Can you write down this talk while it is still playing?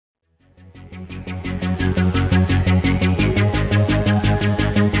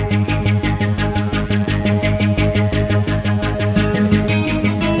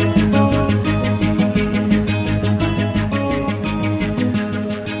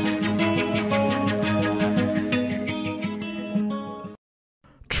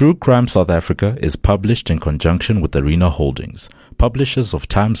True Crime South Africa is published in conjunction with Arena Holdings, publishers of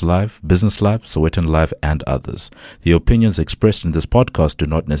Times Live, Business Live, Sowetan Live, and others. The opinions expressed in this podcast do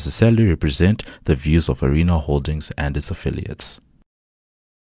not necessarily represent the views of Arena Holdings and its affiliates.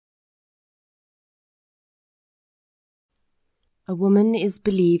 A woman is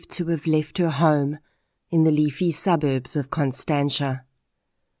believed to have left her home in the leafy suburbs of Constantia.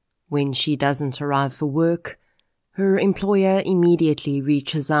 When she doesn't arrive for work, her employer immediately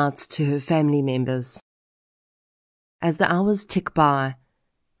reaches out to her family members. As the hours tick by,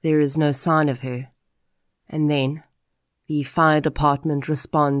 there is no sign of her, and then the fire department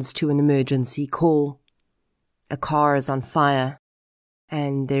responds to an emergency call. A car is on fire,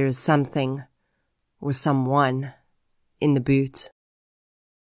 and there is something, or someone, in the boot.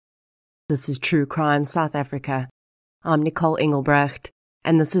 This is True Crime South Africa. I'm Nicole Engelbrecht,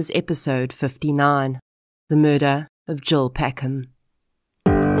 and this is episode 59, The Murder of Jill Packham.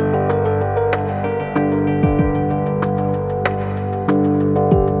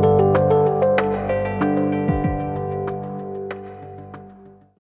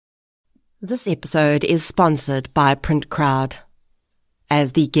 This episode is sponsored by PrintCrowd.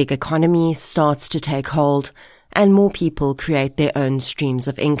 As the gig economy starts to take hold and more people create their own streams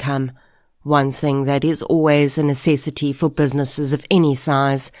of income, one thing that is always a necessity for businesses of any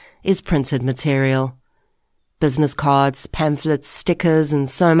size is printed material. Business cards, pamphlets, stickers, and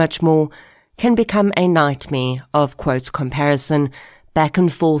so much more can become a nightmare of quote comparison, back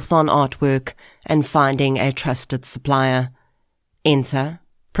and forth on artwork, and finding a trusted supplier. Enter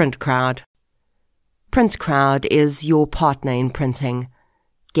PrintCrowd. PrintCrowd is your partner in printing.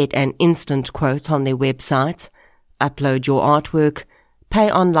 Get an instant quote on their website, upload your artwork,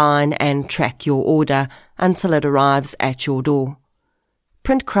 pay online, and track your order until it arrives at your door.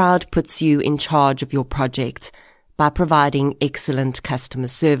 PrintCrowd puts you in charge of your project by providing excellent customer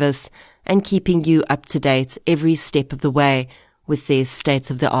service and keeping you up to date every step of the way with their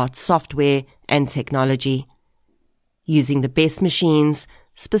state-of-the-art software and technology. Using the best machines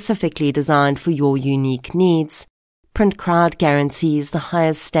specifically designed for your unique needs, PrintCrowd guarantees the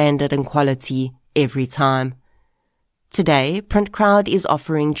highest standard and quality every time. Today, PrintCrowd is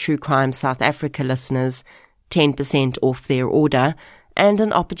offering True Crime South Africa listeners 10% off their order and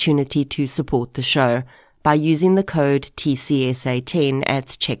an opportunity to support the show by using the code TCSA10 at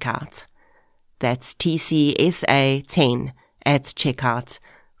checkout. That's TCSA10 at checkout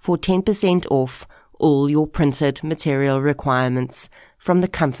for 10% off all your printed material requirements from the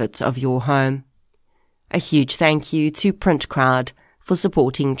comfort of your home. A huge thank you to PrintCrowd for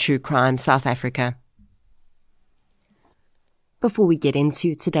supporting True Crime South Africa. Before we get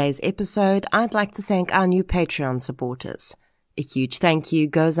into today's episode, I'd like to thank our new Patreon supporters. A huge thank you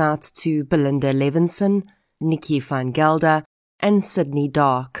goes out to Belinda Levinson, Nikki van Gelder, and Sydney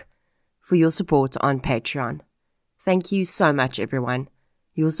Dark for your support on Patreon. Thank you so much, everyone.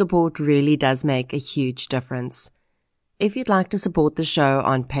 Your support really does make a huge difference. If you'd like to support the show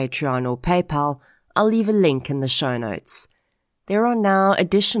on Patreon or PayPal, I'll leave a link in the show notes. There are now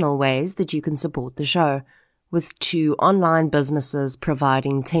additional ways that you can support the show, with 2 online businesses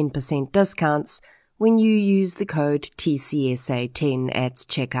providing 10% discounts when you use the code TCSA10 at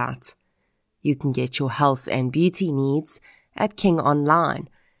checkout. You can get your health and beauty needs at King Online,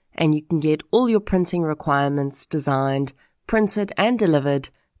 and you can get all your printing requirements designed, printed, and delivered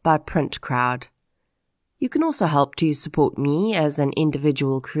by PrintCrowd. You can also help to support me as an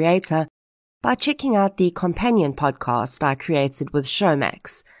individual creator by checking out the companion podcast I created with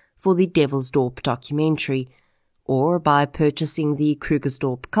Showmax for the Devil's Dorp documentary, or by purchasing the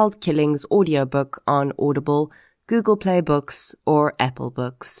Krugersdorp Cult Killings audiobook on Audible, Google Play Books, or Apple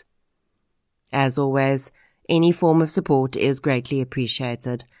Books. As always, any form of support is greatly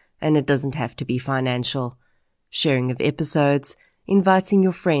appreciated, and it doesn't have to be financial. Sharing of episodes, inviting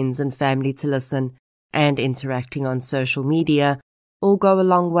your friends and family to listen, and interacting on social media all go a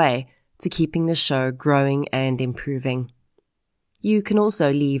long way to keeping the show growing and improving. You can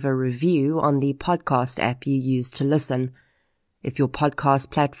also leave a review on the podcast app you use to listen. If your podcast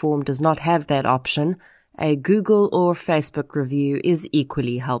platform does not have that option, a Google or Facebook review is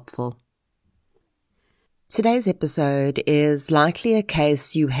equally helpful. Today's episode is likely a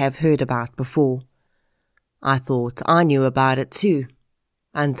case you have heard about before. I thought I knew about it too,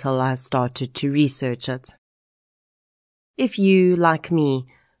 until I started to research it. If you, like me,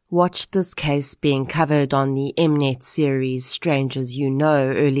 watched this case being covered on the Mnet series Strangers You Know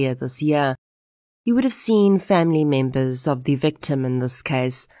earlier this year, you would have seen family members of the victim in this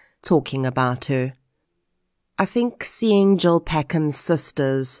case talking about her. I think seeing Jill Packham's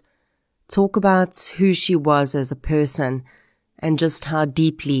sisters talk about who she was as a person and just how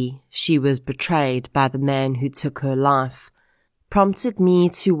deeply she was betrayed by the man who took her life prompted me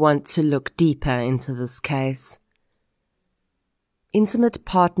to want to look deeper into this case. Intimate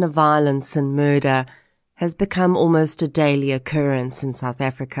partner violence and murder has become almost a daily occurrence in South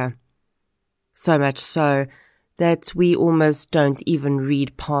Africa. So much so that we almost don't even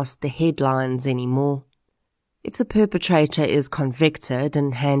read past the headlines anymore. If the perpetrator is convicted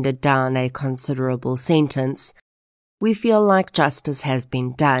and handed down a considerable sentence, we feel like justice has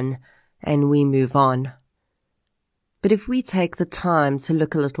been done and we move on. But if we take the time to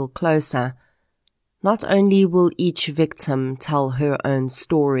look a little closer, not only will each victim tell her own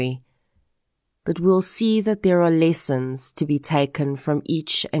story, but we'll see that there are lessons to be taken from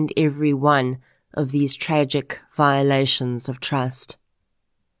each and every one of these tragic violations of trust.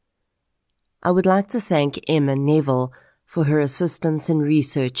 I would like to thank Emma Neville for her assistance in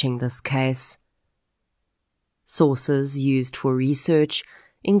researching this case. Sources used for research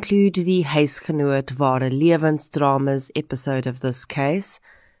include the Huisgenoot Ware Lewens Dramas episode of this case,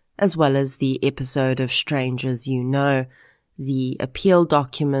 as well as the episode of Strangers You Know, the appeal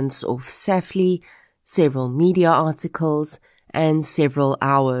documents of Safley, several media articles, and several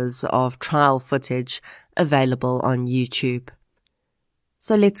hours of trial footage available on YouTube.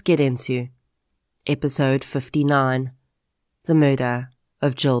 So let's get into Episode 59, The Murder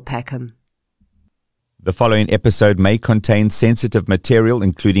of Jill Packham. The following episode may contain sensitive material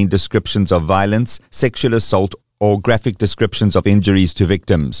including descriptions of violence, sexual assault, or graphic descriptions of injuries to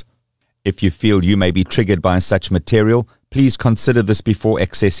victims. If you feel you may be triggered by such material, please consider this before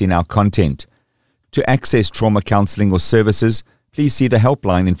accessing our content. To access trauma counseling or services, please see the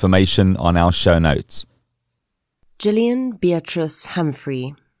helpline information on our show notes. Gillian Beatrice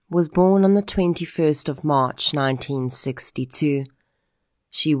Humphrey was born on the 21st of March 1962.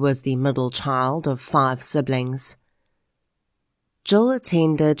 She was the middle child of 5 siblings. Jill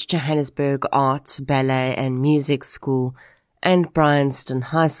attended Johannesburg Arts, Ballet and Music School and Bryanston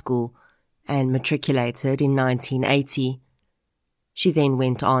High School and matriculated in 1980. She then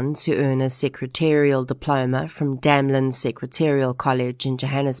went on to earn a secretarial diploma from Damlin Secretarial College in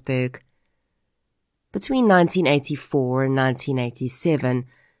Johannesburg. Between 1984 and 1987,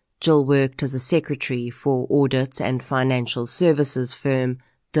 Jill worked as a secretary for audit and financial services firm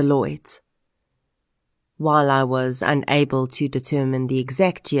Deloitte. While I was unable to determine the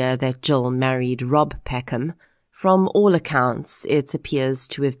exact year that Jill married Rob Packham, from all accounts it appears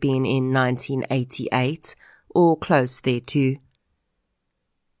to have been in 1988 or close thereto.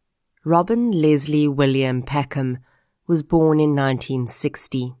 Robin Leslie William Packham was born in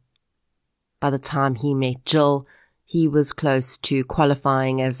 1960. By the time he met Jill, he was close to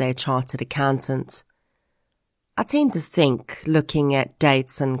qualifying as a chartered accountant. I tend to think, looking at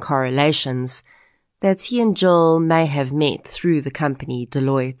dates and correlations, that he and Jill may have met through the company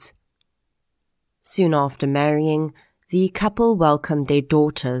Deloitte. Soon after marrying, the couple welcomed their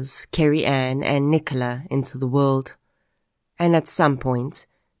daughters, Kerry Ann and Nicola, into the world. And at some point,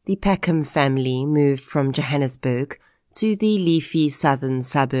 the Packham family moved from Johannesburg to the leafy southern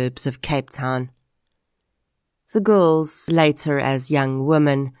suburbs of Cape Town. The girls, later as young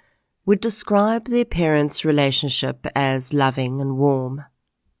women, would describe their parents' relationship as loving and warm.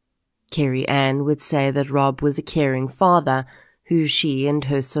 Kerry Ann would say that Rob was a caring father who she and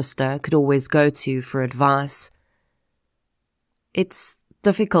her sister could always go to for advice. It's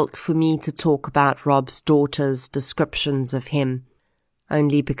difficult for me to talk about Rob's daughter's descriptions of him,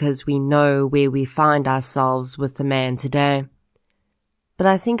 only because we know where we find ourselves with the man today. But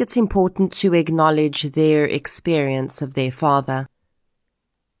I think it's important to acknowledge their experience of their father.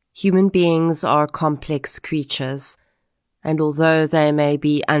 Human beings are complex creatures, and although they may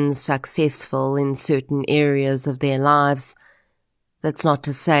be unsuccessful in certain areas of their lives, that's not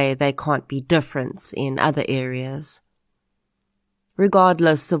to say they can't be different in other areas.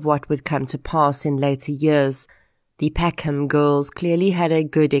 Regardless of what would come to pass in later years, the Packham girls clearly had a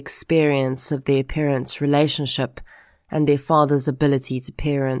good experience of their parents' relationship and their father's ability to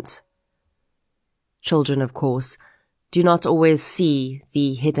parent. Children, of course, do not always see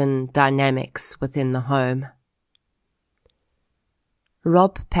the hidden dynamics within the home.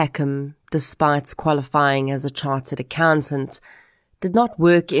 Rob Packham, despite qualifying as a chartered accountant, did not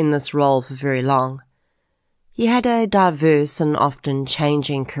work in this role for very long. He had a diverse and often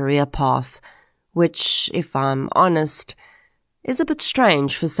changing career path, which, if I'm honest, is a bit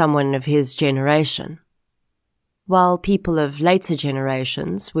strange for someone of his generation. While people of later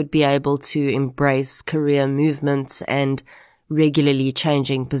generations would be able to embrace career movements and regularly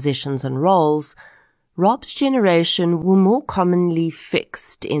changing positions and roles, Rob's generation were more commonly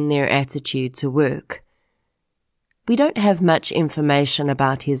fixed in their attitude to work. We don't have much information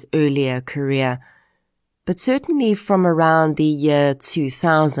about his earlier career, but certainly from around the year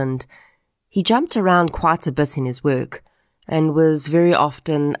 2000, he jumped around quite a bit in his work and was very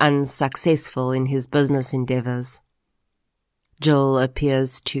often unsuccessful in his business endeavors. Jill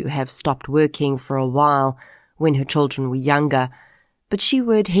appears to have stopped working for a while when her children were younger, but she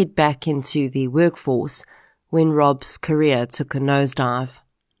would head back into the workforce when Rob's career took a nosedive.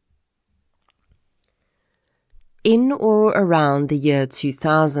 In or around the year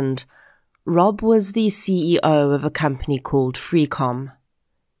 2000, Rob was the CEO of a company called Freecom.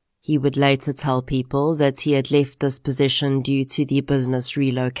 He would later tell people that he had left this position due to the business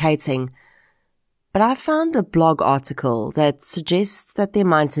relocating, but I found a blog article that suggests that there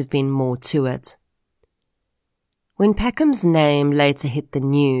might have been more to it. When Packham's name later hit the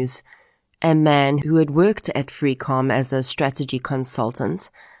news, a man who had worked at Freecom as a strategy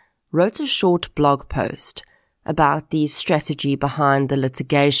consultant wrote a short blog post about the strategy behind the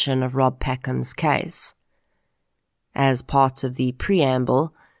litigation of Rob Packham's case. As part of the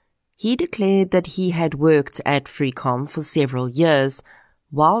preamble, he declared that he had worked at Freecom for several years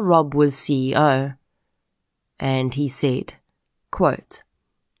while Rob was CEO. And he said, quote,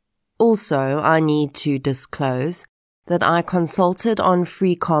 "Also, I need to disclose that I consulted on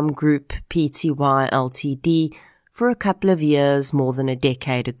Freecom Group Pty Ltd for a couple of years more than a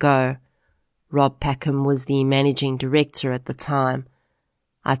decade ago. Rob Packham was the managing director at the time.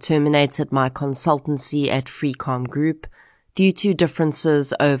 I terminated my consultancy at Freecom Group due to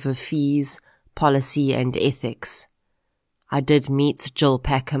differences over fees, policy and ethics. I did meet Jill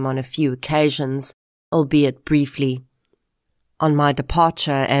Packham on a few occasions, albeit briefly. On my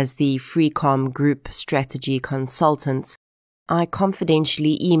departure as the Freecom Group strategy consultant, I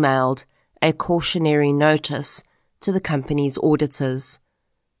confidentially emailed a cautionary notice to the company's auditors.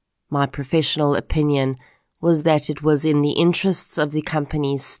 My professional opinion was that it was in the interests of the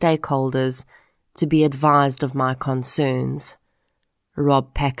company's stakeholders to be advised of my concerns.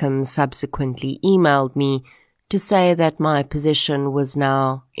 Rob Packham subsequently emailed me to say that my position was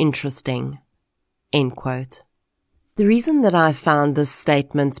now interesting." End quote. The reason that I found this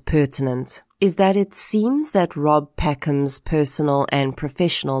statement pertinent is that it seems that Rob Packham's personal and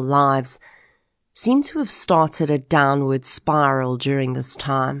professional lives seem to have started a downward spiral during this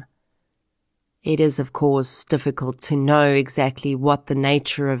time. It is, of course, difficult to know exactly what the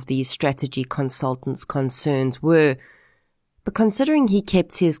nature of the strategy consultant's concerns were, but considering he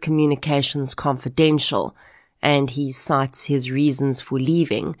kept his communications confidential and he cites his reasons for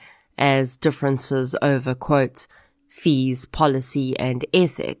leaving as differences over, quote, fees, policy and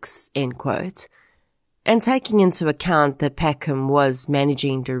ethics, end quote, and taking into account that Packham was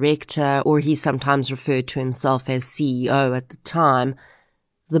managing director, or he sometimes referred to himself as CEO at the time,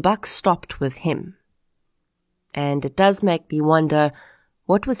 the buck stopped with him. And it does make me wonder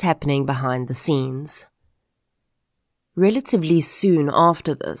what was happening behind the scenes. Relatively soon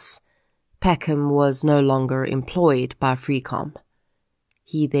after this, Packham was no longer employed by Freecom.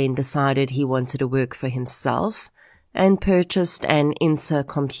 He then decided he wanted to work for himself and purchased an Inter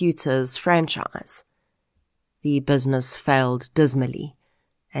Computers franchise. The business failed dismally,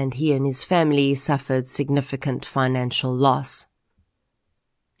 and he and his family suffered significant financial loss.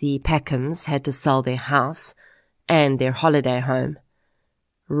 The Packhams had to sell their house and their holiday home.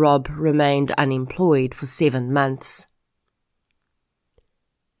 Rob remained unemployed for 7 months.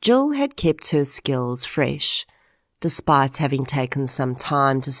 Jill had kept her skills fresh, despite having taken some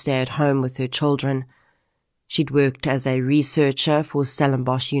time to stay at home with her children. She'd worked as a researcher for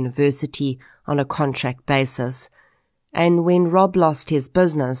Stellenbosch University on a contract basis, and when Rob lost his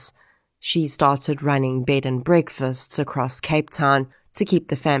business, she started running bed and breakfasts across Cape Town to keep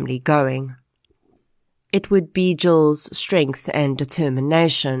the family going. It would be Jill's strength and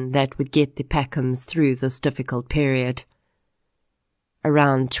determination that would get the Packhams through this difficult period.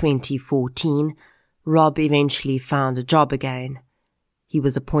 Around 2014, Rob eventually found a job again. He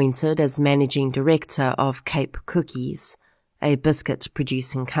was appointed as managing director of Cape Cookies, a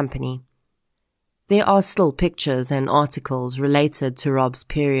biscuit-producing company. There are still pictures and articles related to Rob's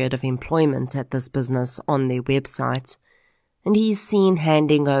period of employment at this business on their website, and he's seen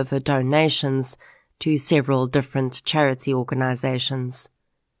handing over donations to several different charity organizations.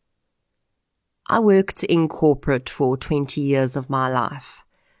 I worked in corporate for 20 years of my life,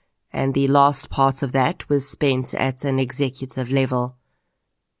 and the last part of that was spent at an executive level.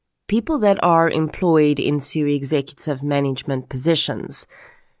 People that are employed into executive management positions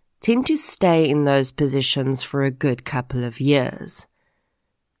tend to stay in those positions for a good couple of years.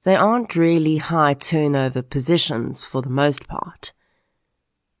 They aren't really high turnover positions for the most part.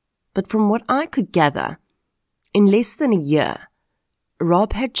 But from what I could gather, In less than a year,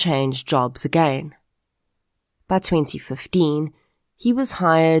 Rob had changed jobs again. By 2015, he was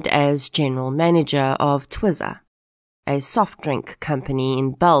hired as general manager of Twizza, a soft drink company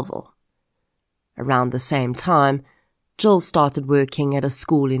in Belleville. Around the same time, Jill started working at a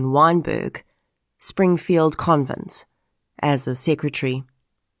school in Wynberg, Springfield Convent, as a secretary.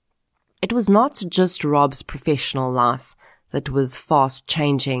 It was not just Rob's professional life that was fast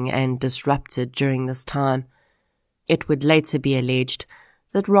changing and disrupted during this time. It would later be alleged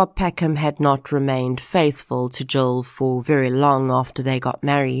that Rob Packham had not remained faithful to Jill for very long after they got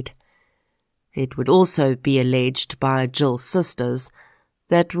married. It would also be alleged by Jill's sisters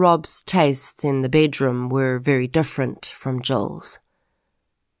that Rob's tastes in the bedroom were very different from Jill's.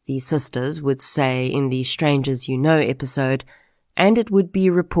 The sisters would say in the Strangers You Know episode, and it would be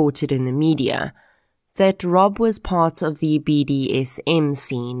reported in the media, that Rob was part of the BDSM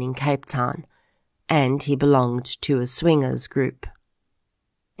scene in Cape Town, and he belonged to a swingers group.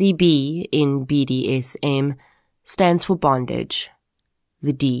 The B in BDSM stands for bondage.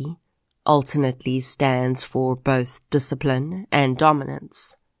 The D alternately stands for both discipline and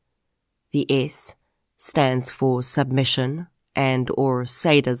dominance. The S stands for submission and or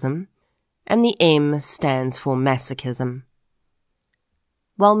sadism, and the M stands for masochism.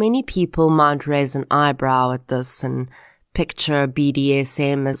 While many people might raise an eyebrow at this and picture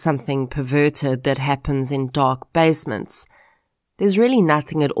BDSM as something perverted that happens in dark basements, there's really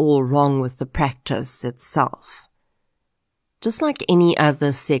nothing at all wrong with the practice itself. Just like any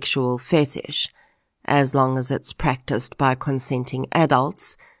other sexual fetish, as long as it's practiced by consenting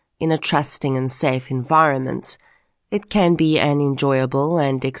adults in a trusting and safe environment, it can be an enjoyable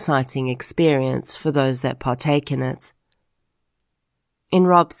and exciting experience for those that partake in it. In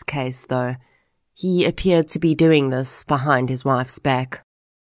Rob's case, though, he appeared to be doing this behind his wife's back.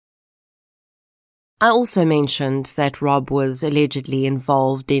 I also mentioned that Rob was allegedly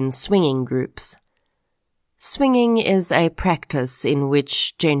involved in swinging groups. Swinging is a practice in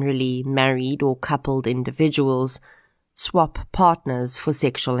which generally married or coupled individuals swap partners for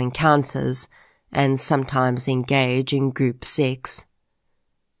sexual encounters and sometimes engage in group sex.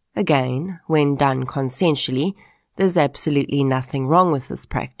 Again, when done consensually, there's absolutely nothing wrong with this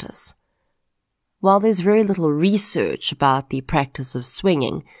practice. While there's very little research about the practice of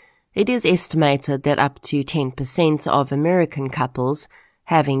swinging, it is estimated that up to 10% of American couples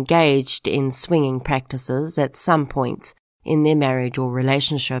have engaged in swinging practices at some point in their marriage or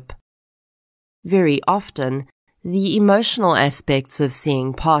relationship. Very often, the emotional aspects of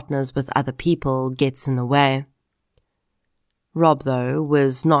seeing partners with other people gets in the way. Rob, though,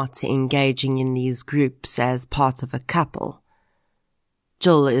 was not engaging in these groups as part of a couple.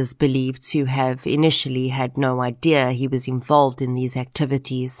 Jill is believed to have initially had no idea he was involved in these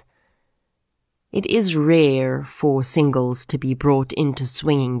activities. It is rare for singles to be brought into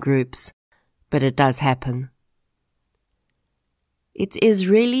swinging groups, but it does happen. It is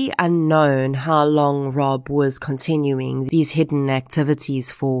really unknown how long Rob was continuing these hidden activities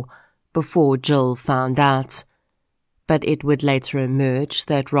for before Jill found out, but it would later emerge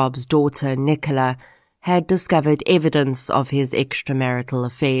that Rob's daughter, Nicola, had discovered evidence of his extramarital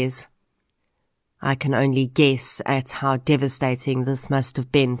affairs. I can only guess at how devastating this must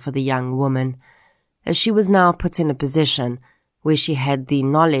have been for the young woman, as she was now put in a position where she had the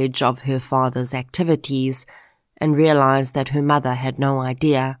knowledge of her father's activities and realized that her mother had no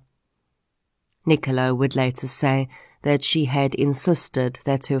idea. Nicola would later say that she had insisted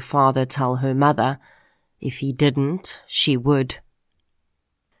that her father tell her mother. If he didn't, she would.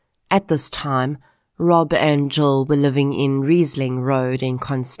 At this time, Rob and Jill were living in Riesling Road in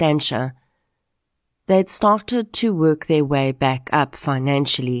Constantia. They'd started to work their way back up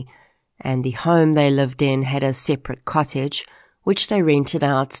financially, and the home they lived in had a separate cottage, which they rented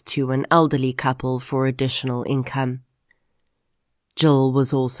out to an elderly couple for additional income. Jill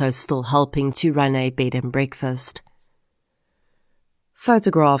was also still helping to run a bed and breakfast.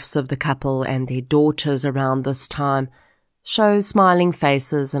 Photographs of the couple and their daughters around this time show smiling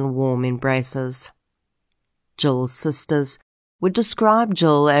faces and warm embraces. Jill's sisters would describe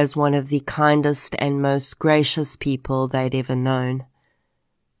Jill as one of the kindest and most gracious people they'd ever known.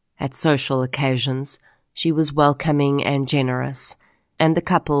 At social occasions, she was welcoming and generous, and the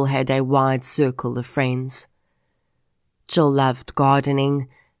couple had a wide circle of friends. Jill loved gardening,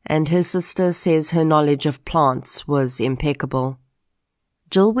 and her sister says her knowledge of plants was impeccable.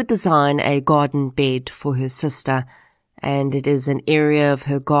 Jill would design a garden bed for her sister, and it is an area of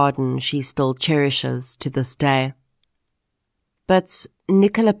her garden she still cherishes to this day. But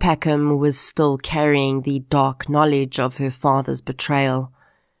Nicola Packham was still carrying the dark knowledge of her father's betrayal,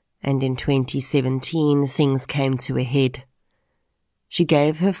 and in 2017 things came to a head. She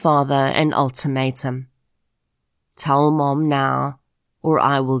gave her father an ultimatum. Tell Mom now, or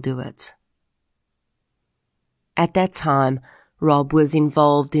I will do it. At that time, Rob was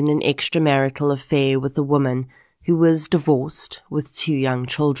involved in an extramarital affair with a woman who was divorced with 2 young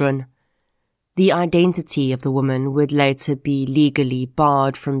children. The identity of the woman would later be legally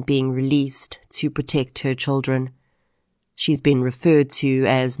barred from being released to protect her children. She's been referred to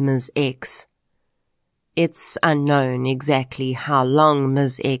as Ms. X. It's unknown exactly how long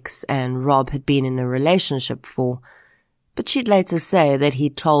Ms. X and Rob had been in a relationship for, but she'd later say that he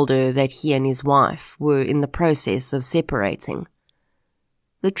told her that he and his wife were in the process of separating.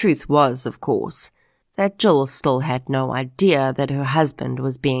 The truth was, of course, that Jill still had no idea that her husband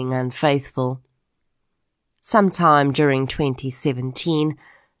was being unfaithful. Sometime during 2017,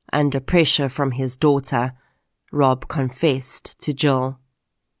 under pressure from his daughter, Rob confessed to Jill.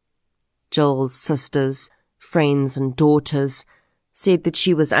 Jill's sisters, friends and daughters said that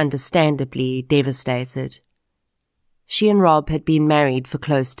she was understandably devastated. She and Rob had been married for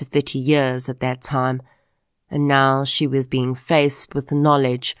close to 30 years at that time, and now she was being faced with the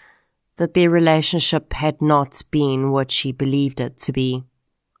knowledge that their relationship had not been what she believed it to be.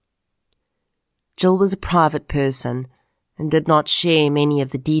 Jill was a private person and did not share many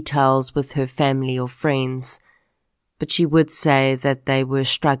of the details with her family or friends, but she would say that they were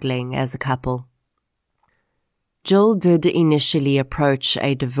struggling as a couple. Jill did initially approach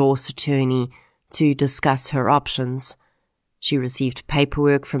a divorce attorney to discuss her options. She received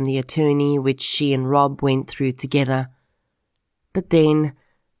paperwork from the attorney which she and Rob went through together. But then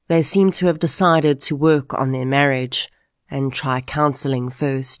they seemed to have decided to work on their marriage and try counseling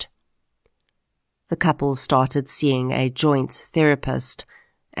first. The couple started seeing a joint therapist,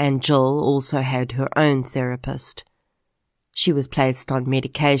 and Jill also had her own therapist. She was placed on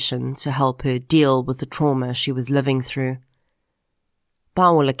medication to help her deal with the trauma she was living through. By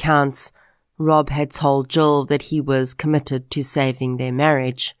all accounts, Rob had told Jill that he was committed to saving their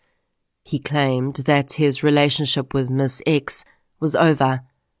marriage. He claimed that his relationship with Miss X was over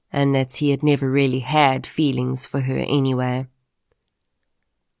and that he had never really had feelings for her anyway.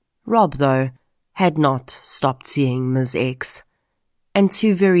 Rob, though, had not stopped seeing Ms. X, and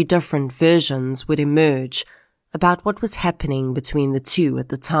 2 very different versions would emerge about what was happening between the 2 at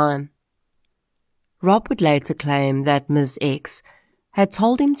the time. Rob would later claim that Ms. X had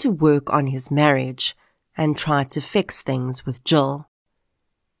told him to work on his marriage and try to fix things with Jill.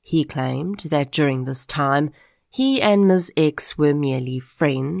 He claimed that during this time, he and Ms. X were merely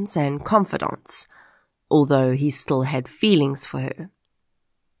friends and confidants, although he still had feelings for her.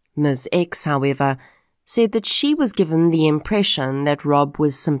 Ms. X, however, said that she was given the impression that Rob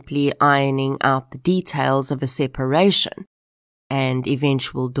was simply ironing out the details of a separation and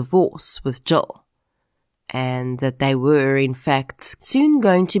eventual divorce with Jill, and that they were, in fact, soon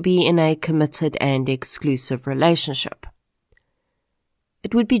going to be in a committed and exclusive relationship.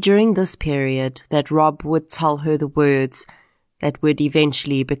 It would be during this period that Rob would tell her the words that would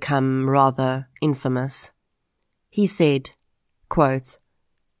eventually become rather infamous. He said, quote,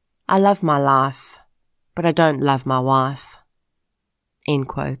 "I love my life, but I don't love my wife." End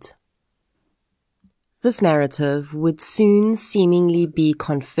quote. This narrative would soon seemingly be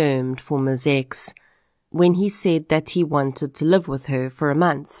confirmed for Ms. X when he said that he wanted to live with her for a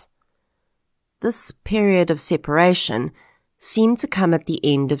month. This period of separation seemed to come at the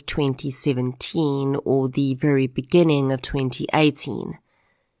end of 2017 or the very beginning of 2018,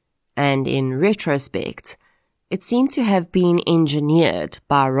 and in retrospect, it seemed to have been engineered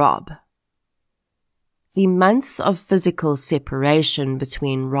by Rob. The month of physical separation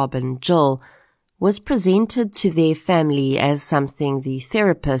between Rob and Jill was presented to their family as something the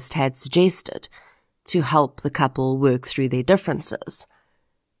therapist had suggested to help the couple work through their differences.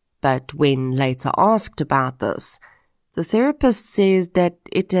 But when later asked about this, the therapist says that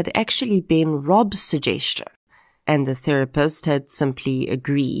it had actually been Rob's suggestion, and the therapist had simply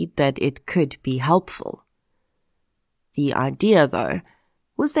agreed that it could be helpful. The idea, though,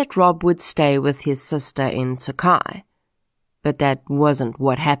 was that Rob would stay with his sister in Tokai, but that wasn't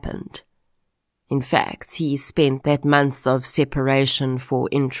what happened. In fact, he spent that month of separation for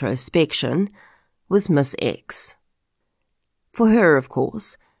introspection with Miss X. For her, of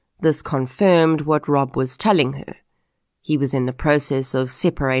course, this confirmed what Rob was telling her. He was in the process of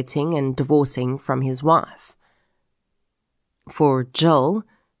separating and divorcing from his wife. For Jill,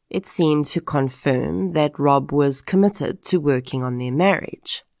 it seemed to confirm that Rob was committed to working on their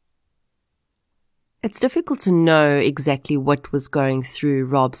marriage. It's difficult to know exactly what was going through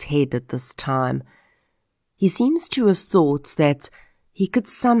Rob's head at this time. He seems to have thought that he could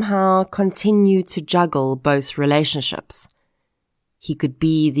somehow continue to juggle both relationships. He could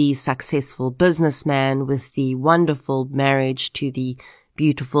be the successful businessman with the wonderful marriage to the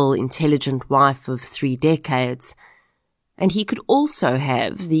beautiful, intelligent wife of 3 decades, and he could also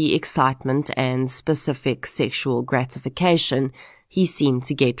have the excitement and specific sexual gratification he seemed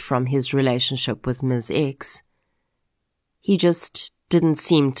to get from his relationship with Ms. X. He just didn't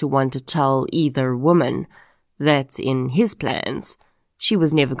seem to want to tell either woman that, in his plans, she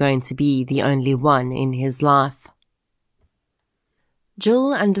was never going to be the only one in his life.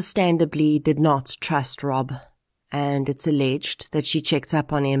 Jill understandably did not trust Rob, and it's alleged that she checked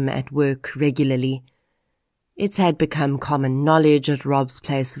up on him at work regularly. It had become common knowledge at Rob's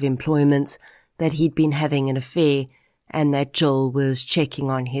place of employment that he'd been having an affair and that Jill was checking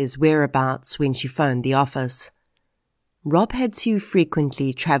on his whereabouts when she phoned the office. Rob had to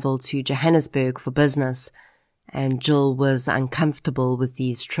frequently travel to Johannesburg for business, and Jill was uncomfortable with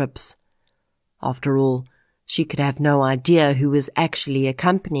these trips. After all, she could have no idea who was actually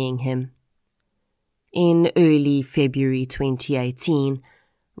accompanying him. In early February 2018,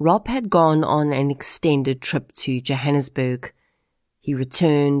 Rob had gone on an extended trip to Johannesburg. He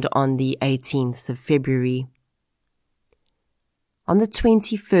returned on the 18th of February. On the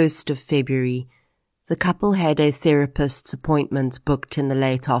 21st of February, the couple had a therapist's appointment booked in the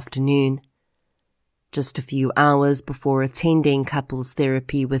late afternoon. Just a few hours before attending couples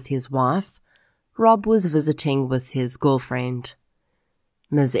therapy with his wife, Rob was visiting with his girlfriend.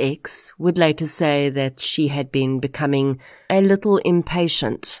 Ms. X would later say that she had been becoming a little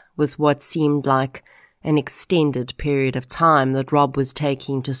impatient with what seemed like an extended period of time that Rob was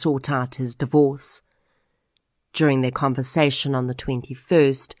taking to sort out his divorce. During their conversation on the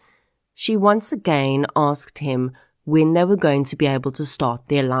 21st, she once again asked him when they were going to be able to start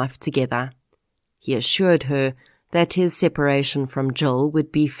their life together. He assured her that his separation from Jill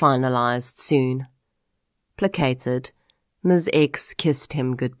would be finalized soon. Placated, Ms. X kissed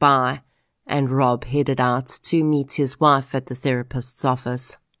him goodbye, and Rob headed out to meet his wife at the therapist's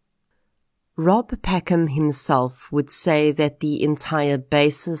office. Rob Packham himself would say that the entire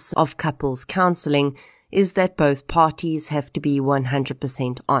basis of couples counseling is that both parties have to be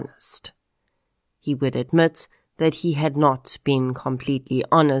 100% honest. He would admit that he had not been completely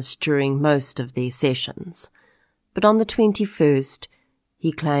honest during most of their sessions, but on the 21st,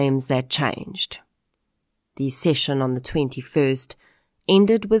 he claims that changed. The session on the 21st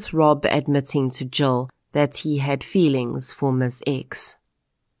ended with Rob admitting to Jill that he had feelings for Ms. X.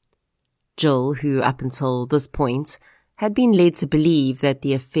 Jill, who up until this point had been led to believe that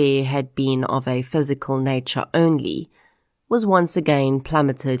the affair had been of a physical nature only, was once again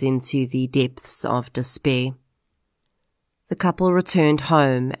plummeted into the depths of despair. The couple returned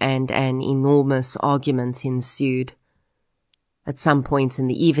home and an enormous argument ensued. At some point in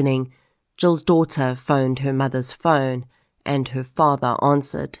the evening, Jill's daughter phoned her mother's phone and her father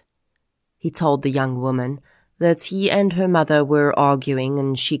answered. He told the young woman that he and her mother were arguing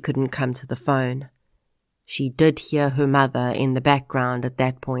and she couldn't come to the phone. She did hear her mother in the background at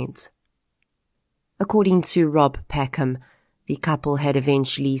that point. According to Rob Packham, the couple had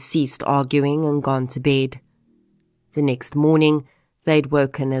eventually ceased arguing and gone to bed. The next morning, they'd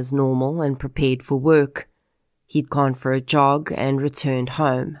woken as normal and prepared for work. He'd gone for a jog and returned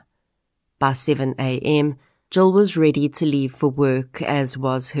home. By 7 a.m., Jill was ready to leave for work, as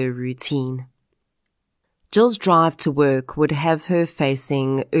was her routine. Jill's drive to work would have her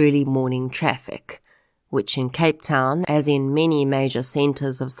facing early morning traffic, which in Cape Town, as in many major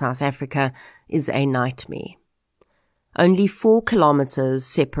centres of South Africa, is a nightmare. Only 4 kilometres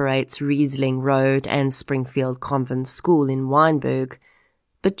separates Riesling Road and Springfield Convent School in Wynberg,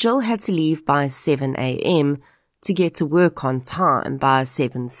 but Jill had to leave by 7 a.m. to get to work on time by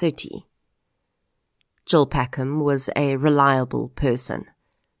 7:30. Jill Packham was a reliable person.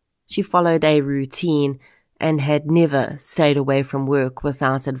 She followed a routine and had never stayed away from work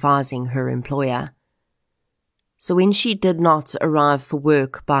without advising her employer. So when she did not arrive for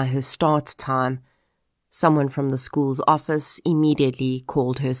work by her start time, someone from the school's office immediately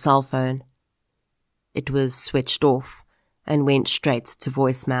called her cell phone. It was switched off and went straight to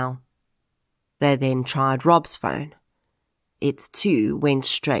voicemail. They then tried Rob's phone. It too went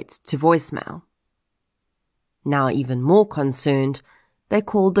straight to voicemail. Now even more concerned, they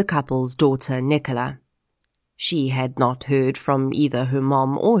called the couple's daughter Nicola. She had not heard from either her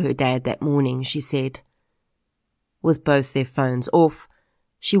mom or her dad that morning, she said. With both their phones off,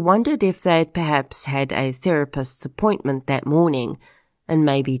 she wondered if they'd perhaps had a therapist's appointment that morning and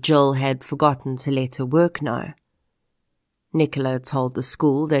maybe Jill had forgotten to let her work know. Nicola told the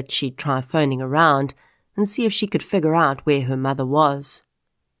school that she'd try phoning around, and see if she could figure out where her mother was.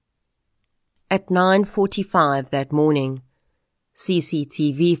 At 9:45 that morning,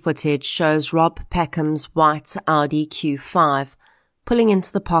 CCTV footage shows Rob Packham's white Audi Q5 pulling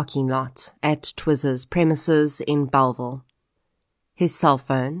into the parking lot at Twizzer's premises in Bellville. His cell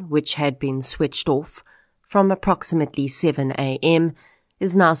phone, which had been switched off from approximately 7 a.m.,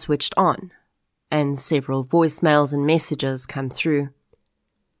 is now switched on, and several voicemails and messages come through.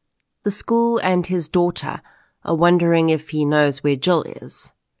 The school and his daughter are wondering if he knows where Jill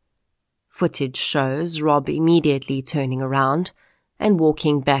is. Footage shows Rob immediately turning around and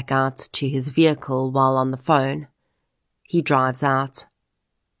walking back out to his vehicle while on the phone. He drives out.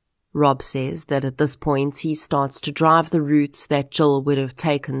 Rob says that at this point he starts to drive the routes that Jill would have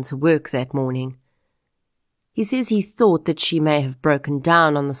taken to work that morning. He says he thought that she may have broken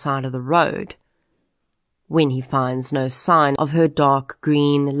down on the side of the road. When he finds no sign of her dark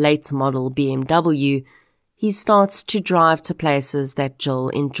green late model BMW, he starts to drive to places that Jill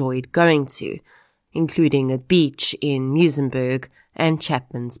enjoyed going to, including a beach in Muizenberg and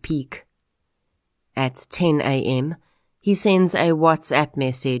Chapman's Peak. At 10 a.m., he sends a WhatsApp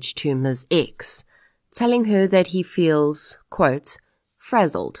message to Ms. X, telling her that he feels, quote,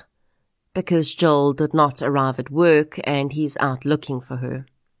 frazzled, because Jill did not arrive at work and he's out looking for her.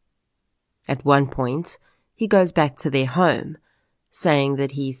 At one point, he goes back to their home, saying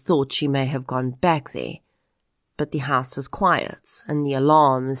that he thought she may have gone back there, but the house is quiet and the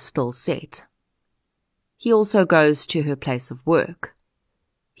alarm is still set. He also goes to her place of work.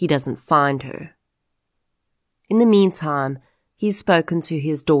 He doesn't find her. In the meantime, he's spoken to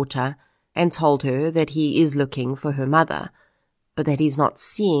his daughter and told her that he is looking for her mother, but that he's not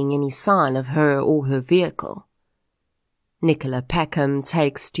seeing any sign of her or her vehicle. Nicola Packham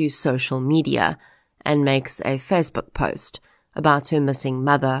takes to social media and makes a Facebook post about her missing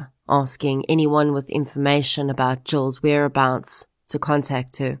mother, asking anyone with information about Jill's whereabouts to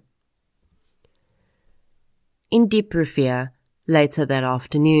contact her. In Dieprivier, later that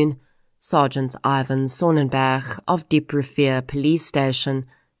afternoon, Sergeant Ivan Sonnenberg of Dieprivier Police Station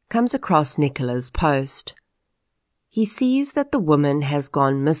comes across Nicola's post. He sees that the woman has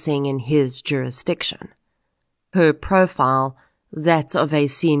gone missing in his jurisdiction. Her profile, that of a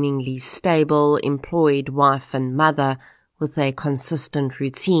seemingly stable, employed wife and mother with a consistent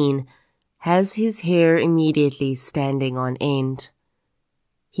routine, has his hair immediately standing on end.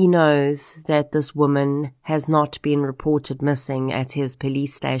 He knows that this woman has not been reported missing at his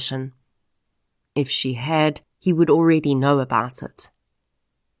police station. If she had, he would already know about it.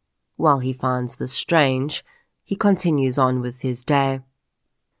 While he finds this strange, he continues on with his day.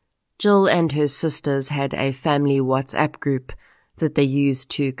 Jill and her sisters had a family WhatsApp group that they used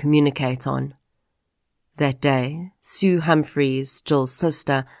to communicate on. That day, Sue Humphreys, Jill's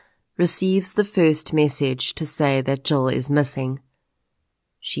sister, receives the first message to say that Jill is missing.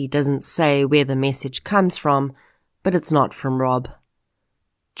 She doesn't say where the message comes from, but it's not from Rob.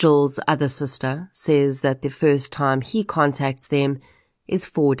 Jill's other sister says that the first time he contacts them is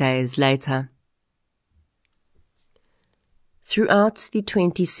 4 days later. Throughout the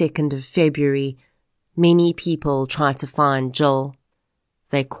 22nd of February, many people try to find Jill.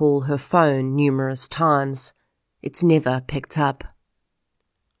 They call her phone numerous times. It's never picked up.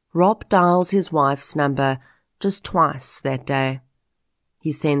 Rob dials his wife's number just twice that day.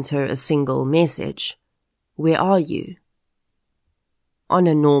 He sends her a single message. Where are you? On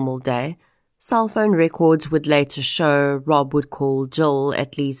a normal day, cell phone records would later show Rob would call Jill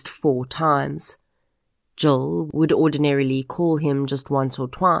at least 4 times. Jill would ordinarily call him just once or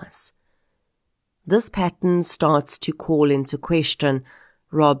twice. This pattern starts to call into question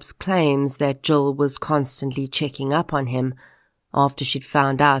Rob's claims that Jill was constantly checking up on him after she'd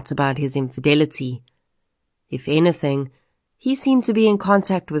found out about his infidelity. If anything, he seemed to be in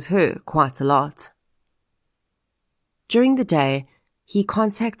contact with her quite a lot. During the day, he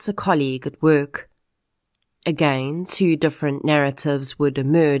contacts a colleague at work. Again, 2 different narratives would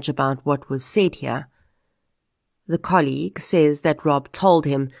emerge about what was said here. The colleague says that Rob told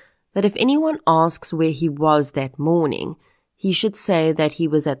him that if anyone asks where he was that morning, he should say that he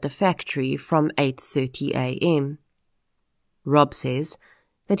was at the factory from 8:30 a.m. Rob says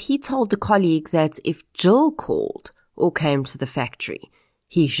that he told the colleague that if Jill called or came to the factory,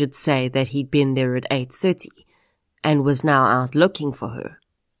 he should say that he'd been there at 8:30 and was now out looking for her.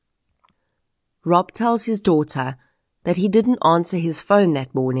 Rob tells his daughter that he didn't answer his phone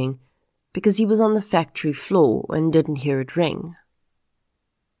that morning because he was on the factory floor and didn't hear it ring.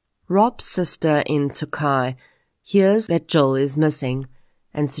 Rob's sister in Tokai hears that Jill is missing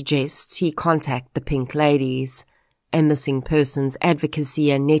and suggests he contact the Pink Ladies, a missing persons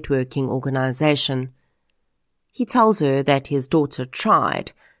advocacy and networking organization. He tells her that his daughter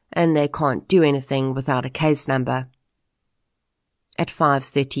tried, and they can't do anything without a case number. At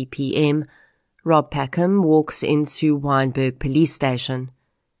 5:30 p.m., Rob Packham walks into Wynberg Police Station.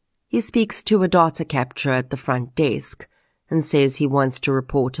 He speaks to a data capture at the front desk and says he wants to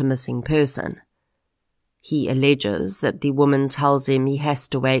report a missing person. He alleges that the woman tells him he has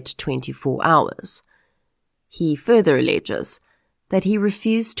to wait 24 hours. He further alleges that he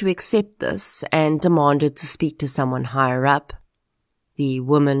refused to accept this and demanded to speak to someone higher up. The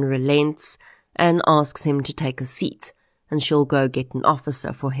woman relents and asks him to take a seat, and she'll go get an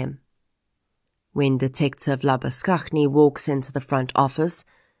officer for him. When Detective Labuschagne walks into the front office,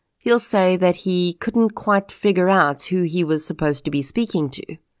 he'll say that he couldn't quite figure out who he was supposed to be speaking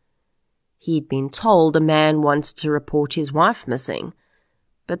to. He'd been told a man wanted to report his wife missing,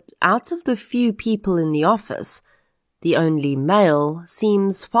 but out of the few people in the office, the only male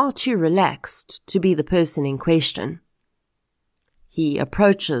seems far too relaxed to be the person in question. He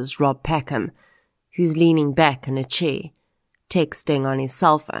approaches Rob Packham, who's leaning back in a chair, texting on his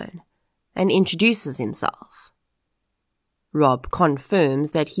cell phone, and introduces himself. Rob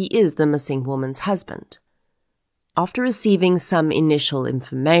confirms that he is the missing woman's husband. After receiving some initial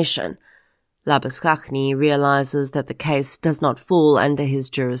information, Labuschagne realizes that the case does not fall under his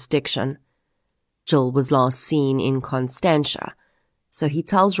jurisdiction. Jill was last seen in Constantia, so he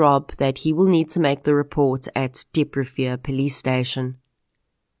tells Rob that he will need to make the report at Dieprivier Police Station.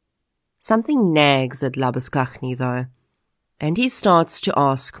 Something nags at Labuschagne though, and he starts to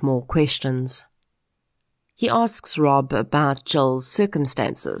ask more questions. He asks Rob about Jill's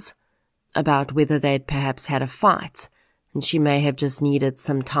circumstances, about whether they'd perhaps had a fight, and she may have just needed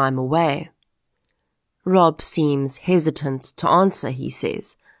some time away. Rob seems hesitant to answer, he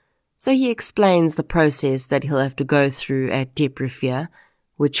says, so he explains the process that he'll have to go through at Dieprivier,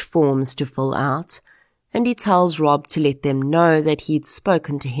 which forms to fill out, and he tells Rob to let them know that he'd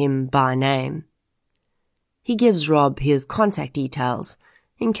spoken to him by name. He gives Rob his contact details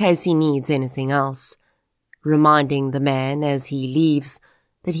in case he needs anything else, reminding the man as he leaves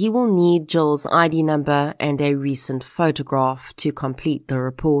that he will need Jill's ID number and a recent photograph to complete the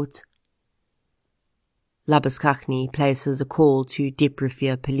report. Labuschagne places a call to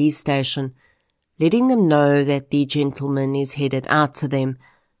Dieprivier Police Station, letting them know that the gentleman is headed out to them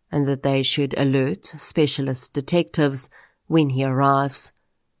and that they should alert specialist detectives when he arrives.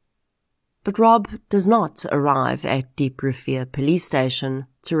 But Rob does not arrive at Dieprivier Police Station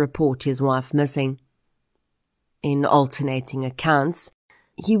to report his wife missing. In alternating accounts,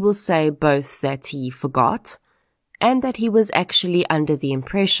 he will say both that he forgot and that he was actually under the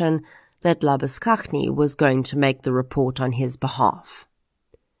impression that Labuschagne was going to make the report on his behalf.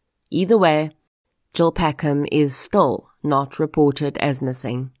 Either way, Jill Packham is still not reported as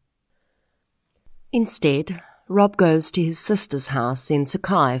missing. Instead, Rob goes to his sister's house in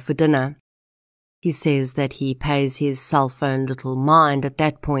Tokai for dinner. He says that he pays his cell phone little mind at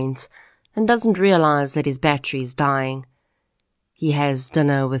that point and doesn't realize that his battery's dying. He has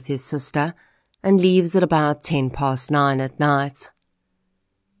dinner with his sister and leaves at about 9:10 at night.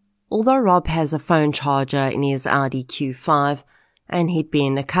 Although Rob has a phone charger in his Audi Q5 and he'd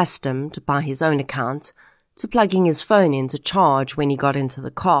been accustomed, by his own account, to plugging his phone in to charge when he got into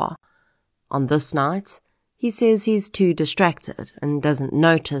the car, on this night, he says he's too distracted and doesn't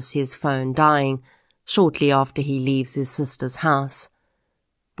notice his phone dying shortly after he leaves his sister's house.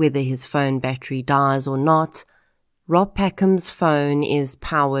 Whether his phone battery dies or not, Rob Packham's phone is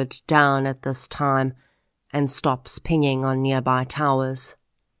powered down at this time and stops pinging on nearby towers.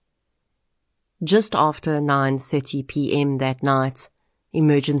 Just after 9:30 p.m. that night,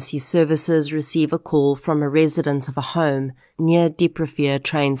 emergency services receive a call from a resident of a home near Dieprivier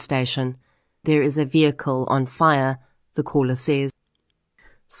train station. There is a vehicle on fire, the caller says.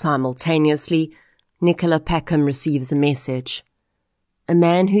 Simultaneously, Nicola Packham receives a message. A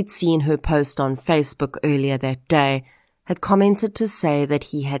man who'd seen her post on Facebook earlier that day had commented to say that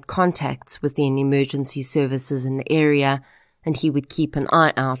he had contacts within emergency services in the area and he would keep an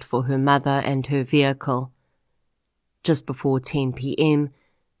eye out for her mother and her vehicle. Just before 10 p.m.,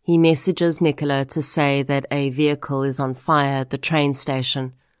 he messages Nicola to say that a vehicle is on fire at the train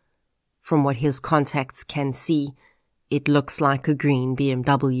station. From what his contacts can see, it looks like a green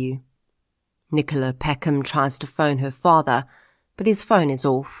BMW. Nicola Packham tries to phone her father, but his phone is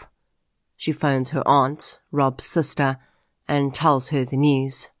off. She phones her aunt, Rob's sister, and tells her the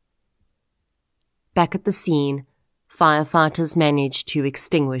news. Back at the scene, firefighters manage to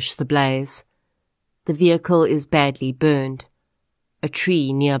extinguish the blaze. The vehicle is badly burned. A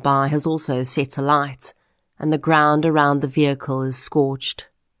tree nearby has also set alight, and the ground around the vehicle is scorched.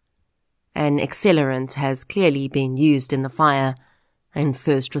 An accelerant has clearly been used in the fire, and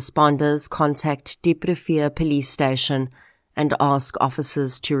first responders contact Dieprivier police station and ask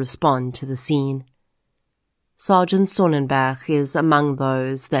officers to respond to the scene. Sergeant Sonnenberg is among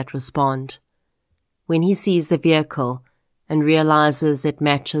those that respond. When he sees the vehicle and realizes it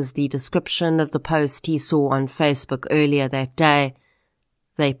matches the description of the post he saw on Facebook earlier that day,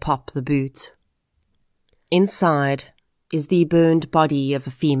 they pop the boot. Inside is the burned body of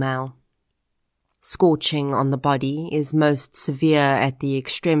a female. Scorching on the body is most severe at the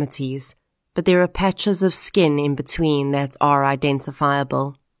extremities, but there are patches of skin in between that are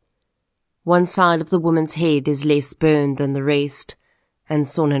identifiable. One side of the woman's head is less burned than the rest, and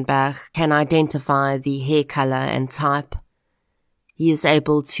Sonnenberg can identify the hair color and type. He is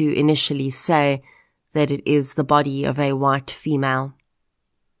able to initially say that it is the body of a white female.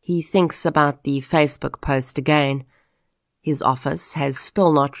 He thinks about the Facebook post again. His office has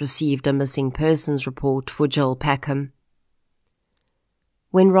still not received a missing persons report for Jill Packham.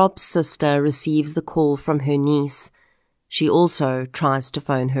 When Rob's sister receives the call from her niece, she also tries to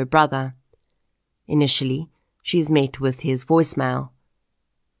phone her brother. Initially, she's met with his voicemail.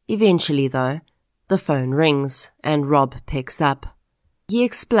 Eventually, though, the phone rings and Rob picks up. He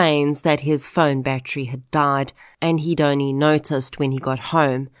explains that his phone battery had died and he'd only noticed when he got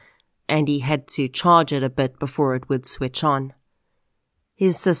home, and he had to charge it a bit before it would switch on.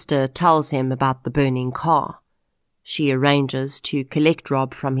 His sister tells him about the burning car. She arranges to collect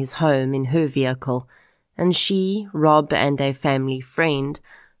Rob from his home in her vehicle, and she, Rob, and a family friend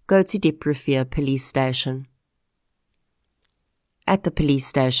go to Dieprivier police station. At the police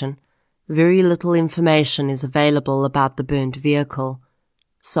station, very little information is available about the burnt vehicle.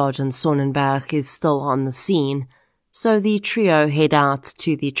 Sergeant Sonnenberg is still on the scene, so the trio head out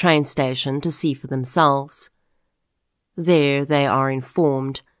to the train station to see for themselves. There they are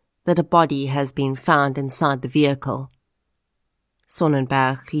informed that a body has been found inside the vehicle.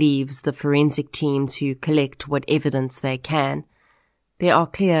 Sonnenberg leaves the forensic team to collect what evidence they can. There are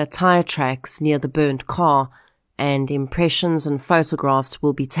clear tire tracks near the burnt car, and impressions and photographs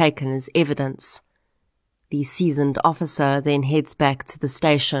will be taken as evidence. The seasoned officer then heads back to the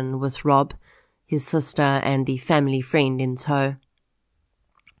station with Rob, his sister, and the family friend in tow.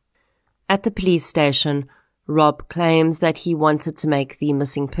 At the police station, Rob claims that he wanted to make the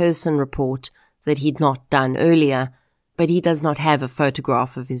missing person report that he'd not done earlier, but he does not have a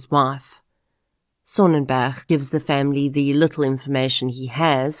photograph of his wife. Sonnenberg gives the family the little information he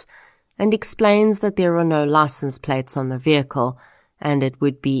has and explains that there are no license plates on the vehicle, and it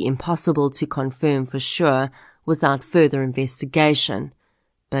would be impossible to confirm for sure without further investigation,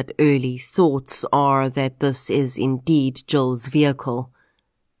 but early thoughts are that this is indeed Jill's vehicle,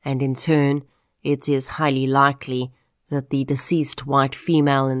 and in turn it is highly likely that the deceased white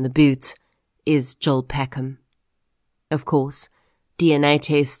female in the boot is Jill Packham. Of course, DNA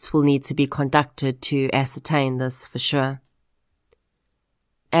tests will need to be conducted to ascertain this for sure.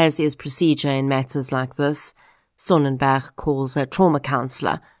 As is procedure in matters like this, Sonnenberg calls a trauma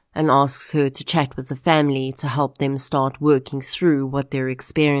counselor and asks her to chat with the family to help them start working through what they're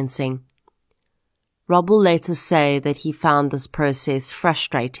experiencing. Rob will later say that he found this process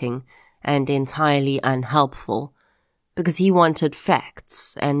frustrating and entirely unhelpful because he wanted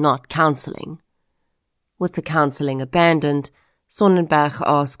facts and not counseling. With the counseling abandoned, Sonnenberg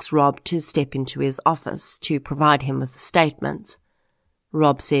asks Rob to step into his office to provide him with a statement.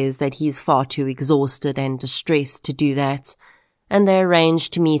 Rob says that he's far too exhausted and distressed to do that, and they arrange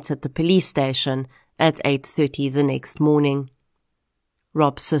to meet at the police station at 8:30 the next morning.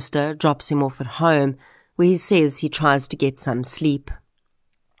 Rob's sister drops him off at home, where he says he tries to get some sleep.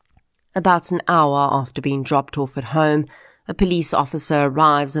 About an hour after being dropped off at home, a police officer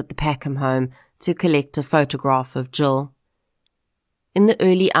arrives at the Packham home to collect a photograph of Jill. In the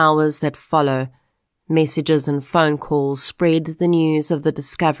early hours that follow, messages and phone calls spread the news of the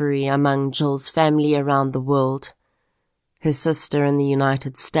discovery among Jill's family around the world. Her sister in the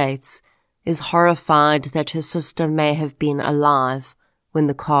United States is horrified that her sister may have been alive when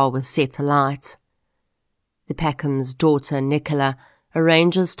the car was set alight. The Packham's daughter, Nicola,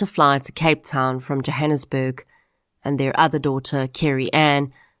 arranges to fly to Cape Town from Johannesburg, and their other daughter, Kerry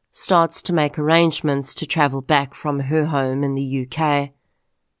Ann, starts to make arrangements to travel back from her home in the UK.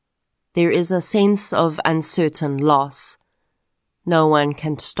 There is a sense of uncertain loss. No one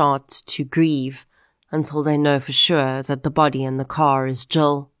can start to grieve until they know for sure that the body in the car is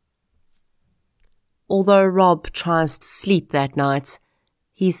Jill. Although Rob tries to sleep that night,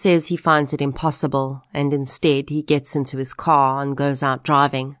 he says he finds it impossible, and instead he gets into his car and goes out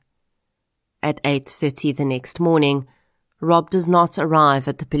driving. At 8:30 the next morning, Rob does not arrive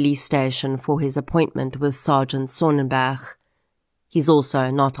at the police station for his appointment with Sergeant Sonnenberg. He's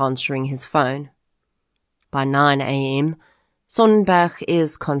also not answering his phone. By 9 a.m., Sonnenberg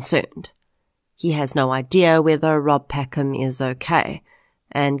is concerned. He has no idea whether Rob Packham is okay,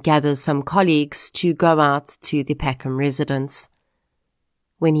 and gathers some colleagues to go out to the Packham residence.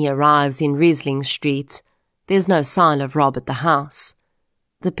 When he arrives in Riesling Street, there's no sign of Rob at the house.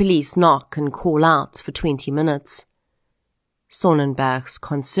 The police knock and call out for 20 minutes. Sonnenberg's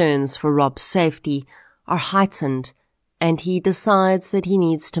concerns for Rob's safety are heightened, and he decides that he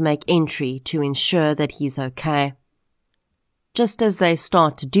needs to make entry to ensure that he's okay. Just as they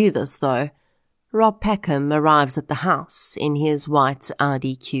start to do this, though, Rob Packham arrives at the house in his white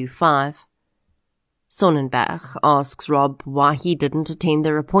Audi Q5. Sonnenberg asks Rob why he didn't attend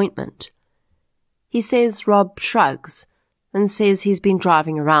their appointment. He says Rob shrugs and says he's been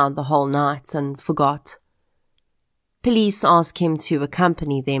driving around the whole night and forgot. Police ask him to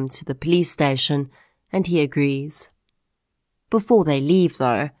accompany them to the police station, and he agrees. Before they leave,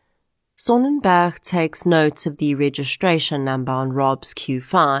 though, Sonnenberg takes notes of the registration number on Rob's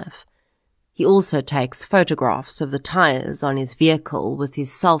Q5. He also takes photographs of the tires on his vehicle with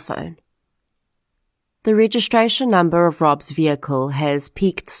his cell phone. The registration number of Rob's vehicle has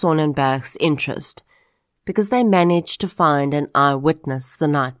piqued Sonnenberg's interest because they managed to find an eyewitness the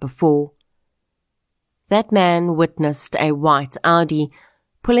night before. That man witnessed a white Audi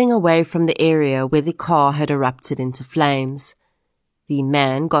pulling away from the area where the car had erupted into flames. The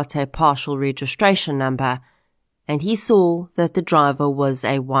man got a partial registration number, and he saw that the driver was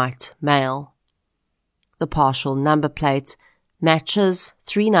a white male. The partial number plate matches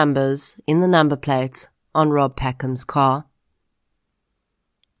 3 numbers in the number plate on Rob Packham's car.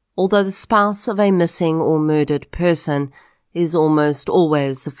 Although the spouse of a missing or murdered person is almost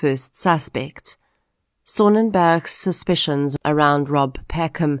always the first suspect, Sonnenberg's suspicions around Rob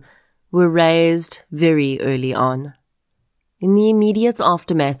Packham were raised very early on. In the immediate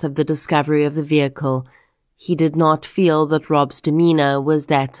aftermath of the discovery of the vehicle, he did not feel that Rob's demeanor was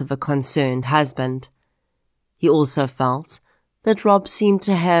that of a concerned husband. He also felt that Rob seemed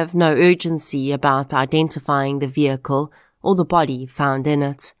to have no urgency about identifying the vehicle or the body found in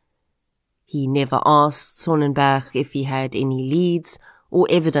it. He never asked Sonnenberg if he had any leads or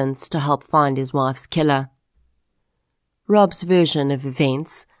evidence to help find his wife's killer. Rob's version of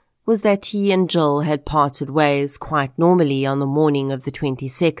events was that he and Jill had parted ways quite normally on the morning of the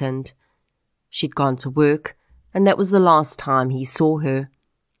 22nd. She'd gone to work, and that was the last time he saw her.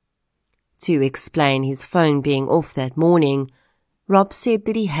 To explain his phone being off that morning, Rob said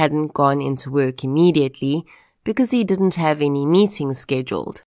that he hadn't gone into work immediately because he didn't have any meetings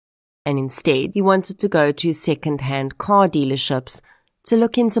scheduled, and instead he wanted to go to second-hand car dealerships to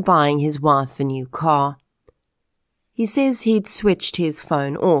look into buying his wife a new car. He says he'd switched his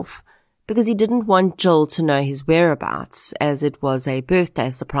phone off because he didn't want Jill to know his whereabouts, as it was a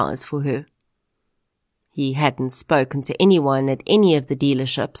birthday surprise for her. He hadn't spoken to anyone at any of the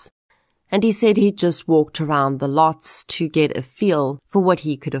dealerships, and he said he'd just walked around the lots to get a feel for what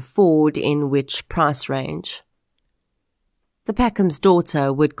he could afford in which price range. The Packham's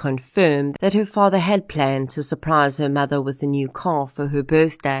daughter would confirm that her father had planned to surprise her mother with a new car for her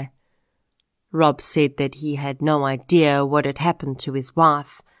birthday. Rob said that he had no idea what had happened to his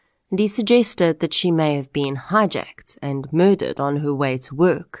wife, and he suggested that she may have been hijacked and murdered on her way to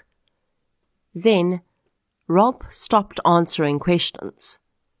work. Then, Rob stopped answering questions.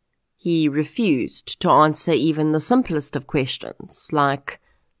 He refused to answer even the simplest of questions, like,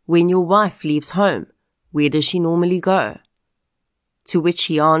 when your wife leaves home, where does she normally go? To which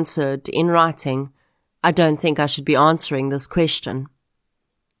he answered, in writing, I don't think I should be answering this question.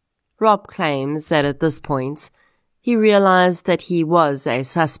 Rob claims that at this point, he realized that he was a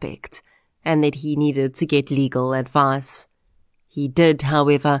suspect and that he needed to get legal advice. He did,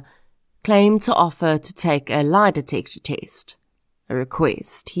 however, claim to offer to take a lie detector test, a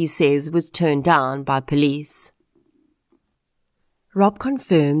request he says was turned down by police. Rob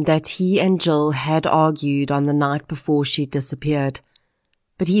confirmed that he and Jill had argued on the night before she disappeared,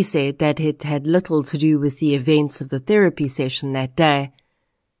 but he said that it had little to do with the events of the therapy session that day.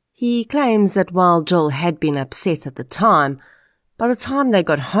 He claims that while Jill had been upset at the time, by the time they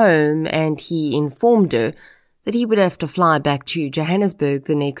got home and he informed her that he would have to fly back to Johannesburg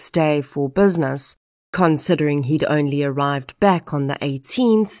the next day for business, considering he'd only arrived back on the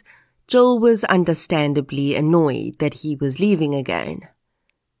 18th, Jill was understandably annoyed that he was leaving again.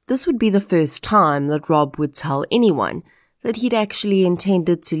 This would be the first time that Rob would tell anyone that he'd actually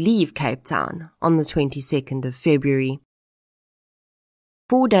intended to leave Cape Town on the 22nd of February.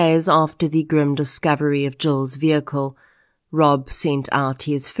 4 days after the grim discovery of Jill's vehicle, Rob sent out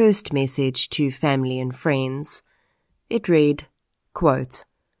his first message to family and friends. It read, quote,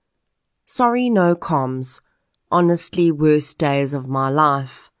 "Sorry, no comms. Honestly, worst days of my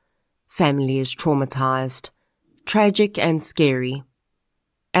life. Family is traumatized. Tragic and scary.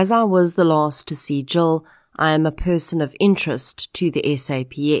 As I was the last to see Jill, I am a person of interest to the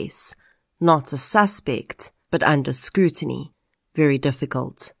SAPS. Not a suspect, but under scrutiny. Very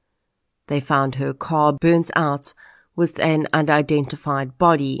difficult. They found her car burnt out with an unidentified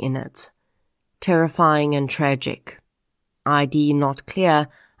body in it. Terrifying and tragic. ID not clear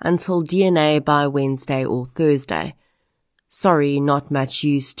until DNA by Wednesday or Thursday. Sorry, not much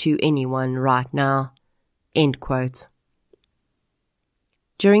use to anyone right now." End quote.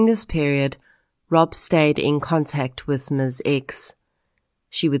 During this period, Rob stayed in contact with Ms. X.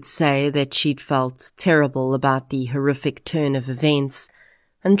 She would say that she'd felt terrible about the horrific turn of events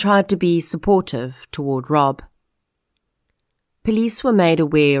and tried to be supportive toward Rob. Police were made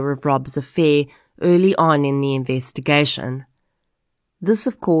aware of Rob's affair early on in the investigation. This,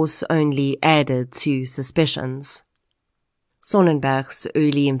 of course, only added to suspicions. Sonnenberg's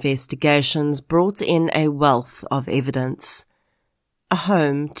early investigations brought in a wealth of evidence. A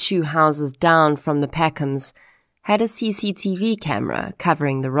home 2 houses down from the Packhams had a CCTV camera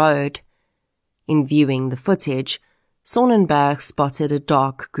covering the road. In viewing the footage, Sonnenberg spotted a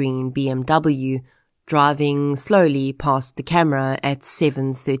dark green BMW driving slowly past the camera at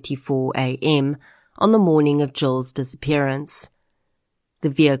 7:34 a.m. on the morning of Jill's disappearance. The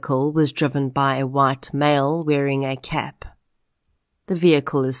vehicle was driven by a white male wearing a cap. The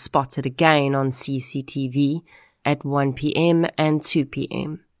vehicle is spotted again on CCTV at 1 p.m. and 2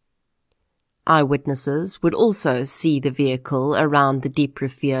 p.m. Eyewitnesses would also see the vehicle around the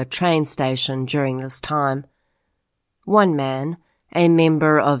Dieprivier train station during this time. One man, a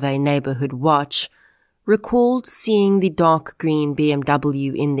member of a neighborhood watch, recalled seeing the dark green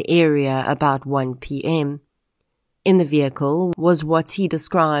BMW in the area about 1 p.m. In the vehicle was what he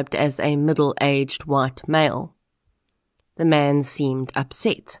described as a middle-aged white male. The man seemed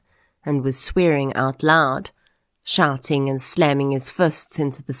upset and was swearing out loud, shouting and slamming his fists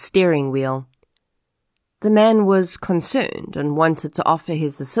into the steering wheel. The man was concerned and wanted to offer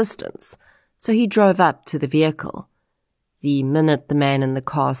his assistance, so he drove up to the vehicle. The minute the man in the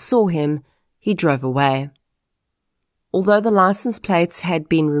car saw him, he drove away. Although the license plates had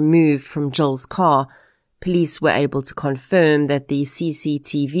been removed from Jill's car, police were able to confirm that the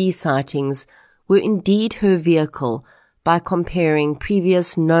CCTV sightings were indeed her vehicle by comparing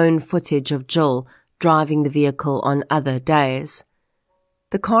previous known footage of Jill driving the vehicle on other days.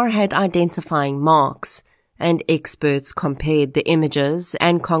 The car had identifying marks, and experts compared the images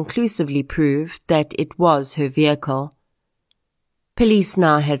and conclusively proved that it was her vehicle. Police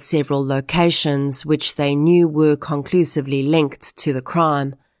now had several locations which they knew were conclusively linked to the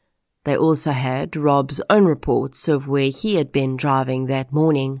crime. They also had Rob's own reports of where he had been driving that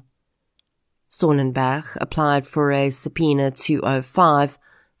morning. Sonnenberg applied for a subpoena 205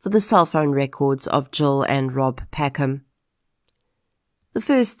 for the cell phone records of Jill and Rob Packham. The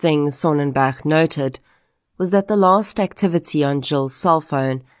first thing Sonnenberg noted was that the last activity on Jill's cell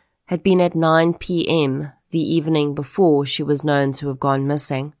phone had been at 9 p.m. the evening before she was known to have gone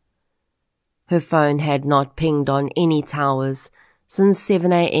missing. Her phone had not pinged on any towers since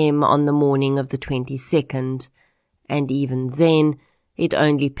 7 a.m. on the morning of the 22nd, and even then it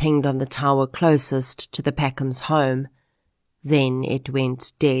only pinged on the tower closest to the Packhams' home. Then it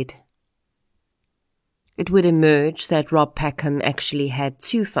went dead. It would emerge that Rob Packham actually had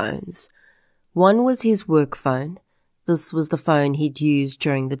 2 phones. One was his work phone. This was the phone he'd used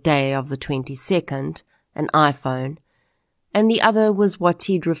during the day of the 22nd, an iPhone, and the other was what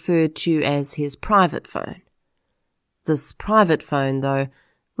he'd referred to as his private phone. This private phone, though,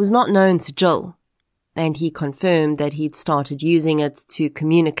 was not known to Jill, and he confirmed that he'd started using it to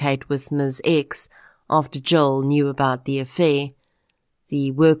communicate with Ms. X after Jill knew about the affair.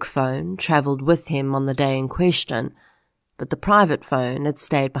 The work phone travelled with him on the day in question, but the private phone had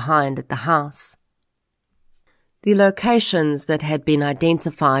stayed behind at the house. The locations that had been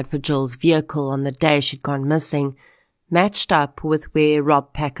identified for Jill's vehicle on the day she'd gone missing matched up with where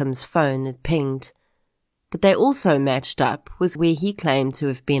Rob Packham's phone had pinged, but they also matched up with where he claimed to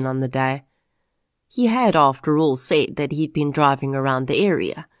have been on the day. He had, after all, said that he'd been driving around the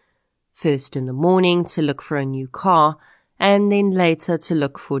area, first in the morning to look for a new car, and then later to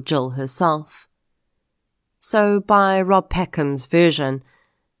look for Jill herself. So, by Rob Packham's version,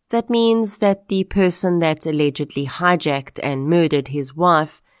 that means that the person that allegedly hijacked and murdered his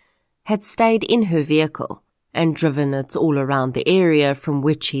wife had stayed in her vehicle and driven it all around the area from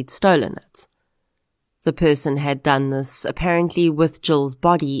which he'd stolen it. The person had done this apparently with Jill's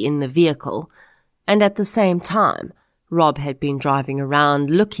body in the vehicle, and at the same time, Rob had been driving around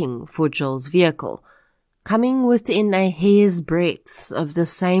looking for Jill's vehicle, coming within a hair's breadth of the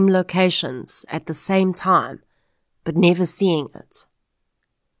same locations at the same time, but never seeing it.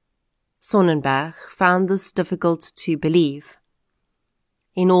 Sonnenberg found this difficult to believe.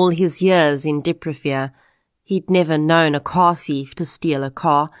 In all his years in Dieprivier, he'd never known a car thief to steal a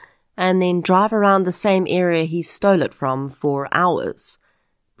car and then drive around the same area he stole it from for hours,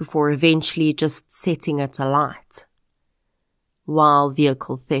 before eventually just setting it alight. While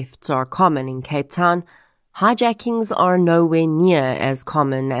vehicle thefts are common in Cape Town, hijackings are nowhere near as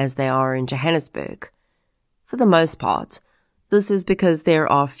common as they are in Johannesburg. For the most part, this is because there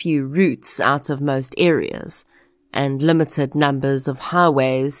are few routes out of most areas, and limited numbers of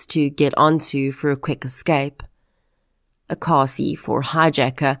highways to get onto for a quick escape. A car thief or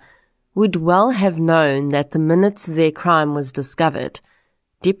hijacker would well have known that the minute their crime was discovered,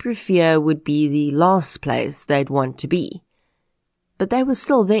 Dieprivier would be the last place they'd want to be. But they were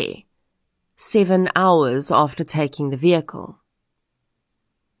still there, 7 hours after taking the vehicle.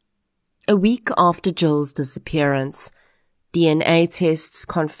 A week after Jill's disappearance, DNA tests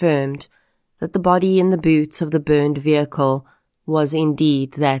confirmed that the body in the boot of the burned vehicle was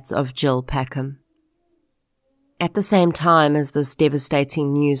indeed that of Jill Packham. At the same time as this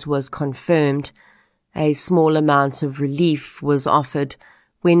devastating news was confirmed, a small amount of relief was offered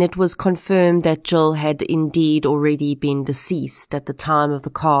when it was confirmed that Jill had indeed already been deceased at the time of the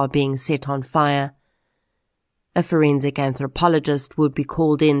car being set on fire. A forensic anthropologist would be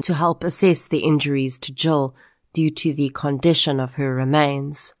called in to help assess the injuries to Jill due to the condition of her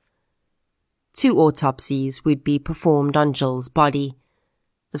remains. 2 autopsies would be performed on Jill's body.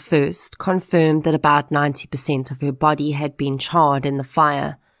 The first confirmed that about 90% of her body had been charred in the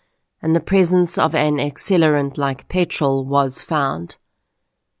fire, and the presence of an accelerant like petrol was found.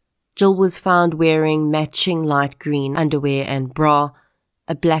 Jill was found wearing matching light green underwear and bra,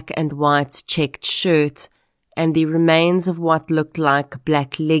 a black and white checked shirt, and the remains of what looked like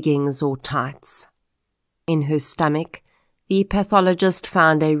black leggings or tights. In her stomach, the pathologist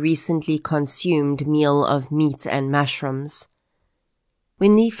found a recently consumed meal of meat and mushrooms.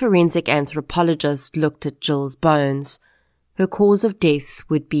 When the forensic anthropologist looked at Jill's bones, her cause of death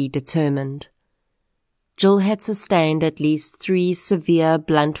would be determined. Jill had sustained at least 3 severe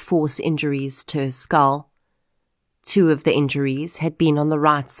blunt force injuries to her skull. 2 of the injuries had been on the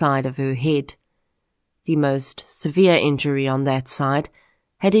right side of her head. The most severe injury on that side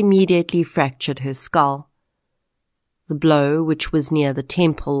had immediately fractured her skull. The blow, which was near the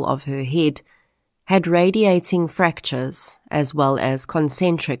temple of her head, had radiating fractures as well as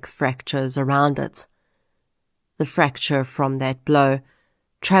concentric fractures around it. The fracture from that blow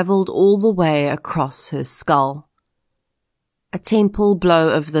travelled all the way across her skull. A temple blow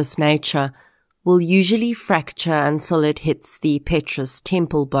of this nature will usually fracture until it hits the petrous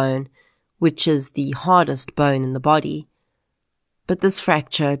temple bone, which is the hardest bone in the body. But this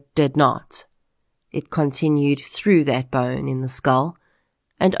fracture did not. It continued through that bone in the skull,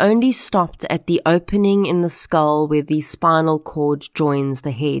 and only stopped at the opening in the skull where the spinal cord joins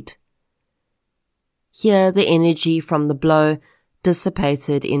the head. Here the energy from the blow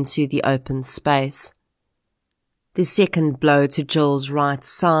dissipated into the open space. The second blow to Jill's right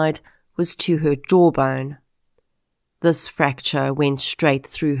side was to her jawbone. This fracture went straight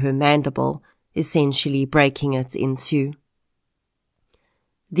through her mandible, essentially breaking it in 2.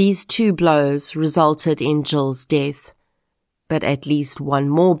 These 2 blows resulted in Jill's death, but at least 1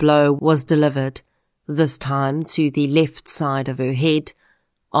 more blow was delivered, this time to the left side of her head,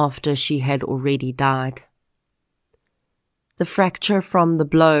 after she had already died. The fracture from the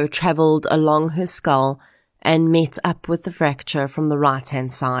blow travelled along her skull and met up with the fracture from the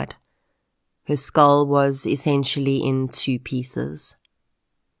right-hand side. Her skull was essentially in 2 pieces.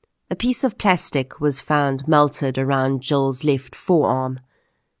 A piece of plastic was found melted around Jill's left forearm.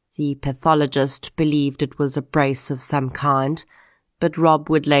 The pathologist believed it was a brace of some kind, but Rob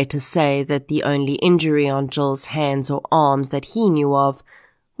would later say that the only injury on Jill's hands or arms that he knew of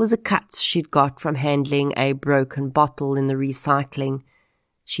was a cut she'd got from handling a broken bottle in the recycling.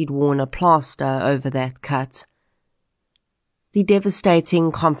 She'd worn a plaster over that cut. The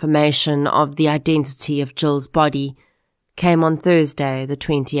devastating confirmation of the identity of Jill's body came on Thursday, the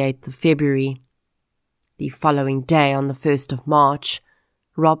 28th of February. The following day, on the 1st of March,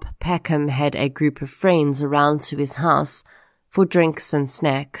 Rob Packham had a group of friends around to his house for drinks and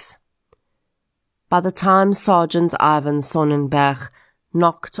snacks. By the time Sergeant Ivan Sonnenberg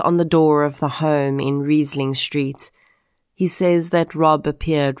knocked on the door of the home in Riesling Street, he says that Rob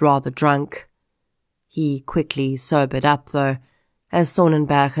appeared rather drunk. He quickly sobered up, though, as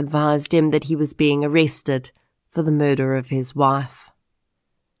Sonnenberg advised him that he was being arrested for the murder of his wife.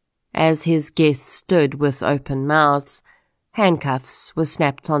 As his guests stood with open mouths, handcuffs were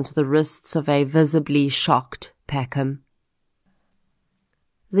snapped onto the wrists of a visibly shocked Peckham.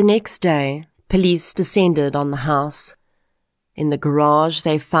 The next day, police descended on the house. In the garage,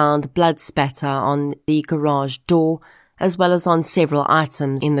 they found blood spatter on the garage door, as well as on several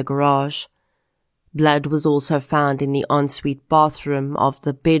items in the garage. Blood was also found in the ensuite bathroom of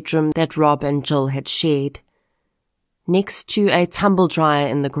the bedroom that Rob and Jill had shared. Next to a tumble dryer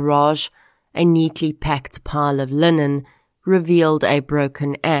in the garage, a neatly packed pile of linen revealed a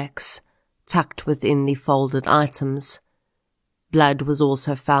broken axe, tucked within the folded items. Blood was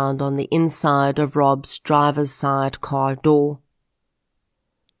also found on the inside of Rob's driver's side car door.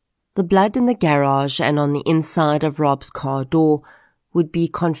 The blood in the garage and on the inside of Rob's car door would be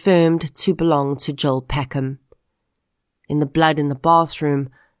confirmed to belong to Jill Peckham. In the blood in the bathroom,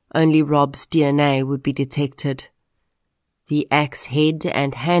 only Rob's DNA would be detected. The axe head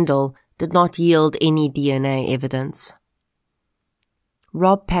and handle did not yield any DNA evidence.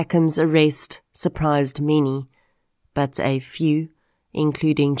 Rob Peckham's arrest surprised many, but a few,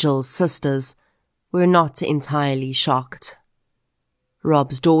 including Jill's sisters, were not entirely shocked.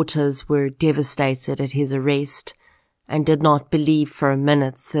 Rob's daughters were devastated at his arrest and did not believe for a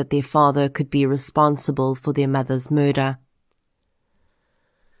minute that their father could be responsible for their mother's murder.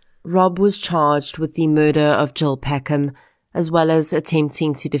 Rob was charged with the murder of Jill Peckham, as well as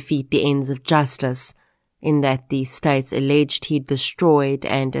attempting to defeat the ends of justice, in that the state alleged he destroyed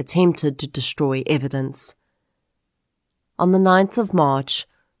and attempted to destroy evidence. On the 9th of March,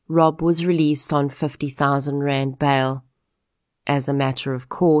 Rob was released on 50,000 rand bail. As a matter of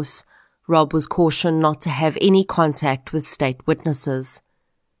course, Rob was cautioned not to have any contact with state witnesses.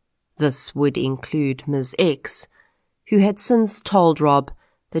 This would include Ms. X, who had since told Rob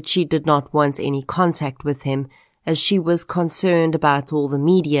that she did not want any contact with him as she was concerned about all the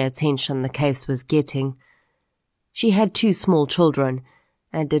media attention the case was getting. She had 2 small children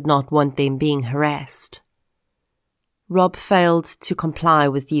and did not want them being harassed. Rob failed to comply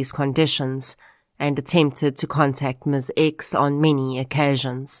with these conditions and attempted to contact Ms. X on many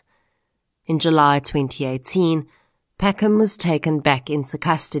occasions. In July 2018, Peckham was taken back into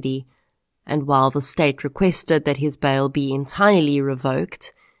custody, and while the state requested that his bail be entirely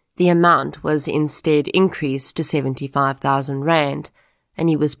revoked, the amount was instead increased to 75,000 rand, and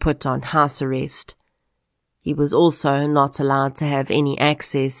he was put on house arrest. He was also not allowed to have any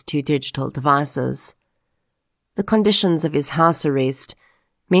access to digital devices. The conditions of his house arrest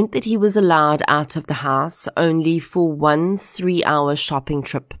meant that he was allowed out of the house only for 1 3-hour shopping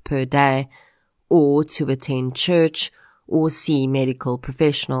trip per day, or to attend church or see medical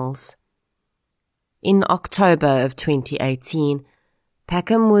professionals. In October of 2018,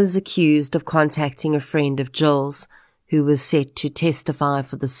 Peckham was accused of contacting a friend of Jill's, who was set to testify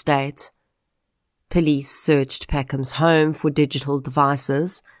for the state. Police searched Peckham's home for digital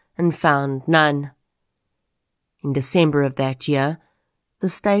devices and found none. In December of that year, the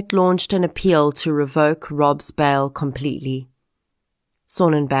state launched an appeal to revoke Rob's bail completely.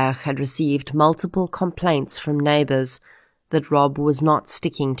 Sonnenberg had received multiple complaints from neighbours that Rob was not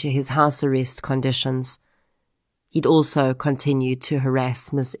sticking to his house arrest conditions. He'd also continued to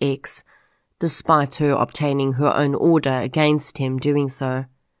harass Ms. X, despite her obtaining her own order against him doing so.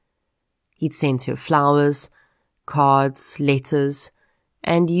 He'd sent her flowers, cards, letters,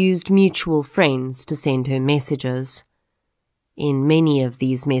 and used mutual friends to send her messages. In many of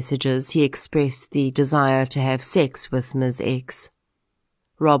these messages, he expressed the desire to have sex with Ms. X.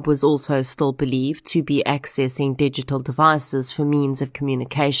 Rob was also still believed to be accessing digital devices for means of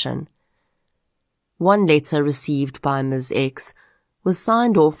communication. One letter received by Ms. X was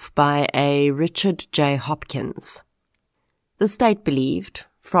signed off by a Richard J. Hopkins. The state believed,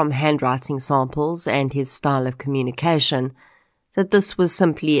 from handwriting samples and his style of communication, that this was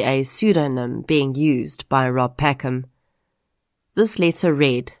simply a pseudonym being used by Rob Peckham. This letter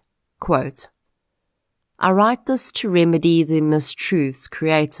read, quote, "I write this to remedy the mistruths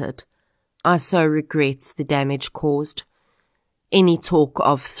created. I so regret the damage caused. Any talk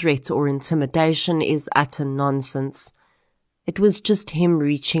of threat or intimidation is utter nonsense. It was just him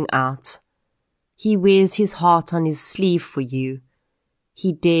reaching out. He wears his heart on his sleeve for you.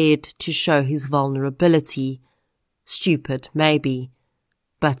 He dared to show his vulnerability. Stupid, maybe,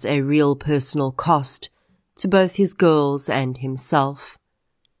 but a real personal cost to both his girls and himself.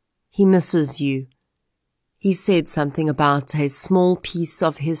 He misses you. He said something about a small piece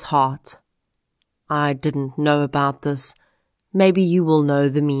of his heart. I didn't know about this. Maybe you will know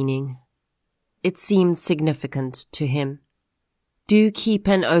the meaning." it seemed significant to him. Do keep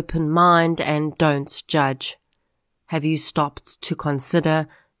an open mind and don't judge. Have you stopped to consider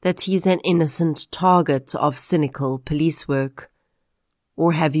that he's an innocent target of cynical police work?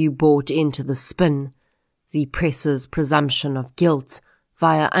 Or have you bought into the spin, the press's presumption of guilt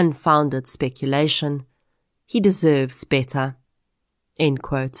via unfounded speculation? He deserves better." End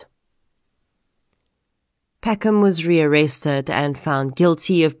quote. Packham was rearrested and found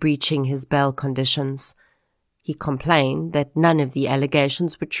guilty of breaching his bail conditions. He complained that none of the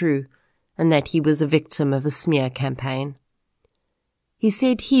allegations were true and that he was a victim of a smear campaign. He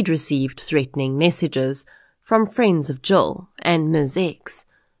said he'd received threatening messages from friends of Jill and Ms. X.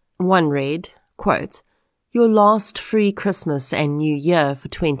 One read, quote, "Your last free Christmas and New Year for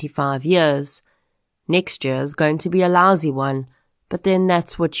 25 years. Next year's going to be a lousy one, but then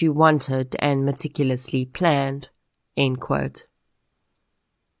that's what you wanted and meticulously planned." End quote.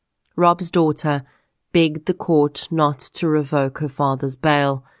 Rob's daughter begged the court not to revoke her father's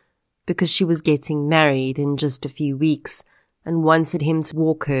bail because she was getting married in just a few weeks and wanted him to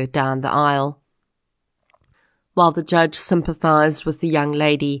walk her down the aisle. While the judge sympathized with the young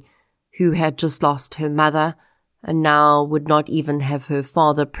lady who had just lost her mother and now would not even have her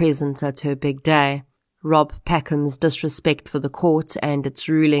father present at her big day, Rob Packham's disrespect for the court and its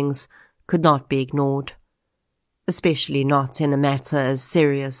rulings could not be ignored, especially not in a matter as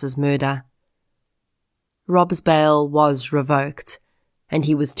serious as murder. Rob's bail was revoked, and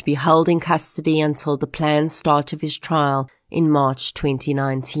he was to be held in custody until the planned start of his trial in March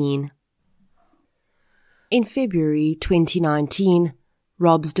 2019. In February 2019,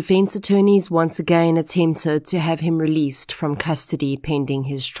 Rob's defense attorneys once again attempted to have him released from custody pending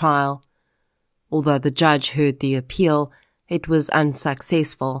his trial. Although the judge heard the appeal, it was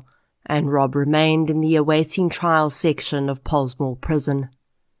unsuccessful, and Rob remained in the awaiting trial section of Pollsmoor Prison.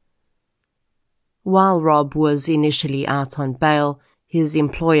 While Rob was initially out on bail, his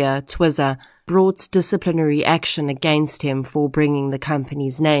employer, Twiza, brought disciplinary action against him for bringing the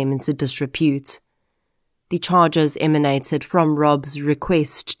company's name into disrepute. The charges emanated from Rob's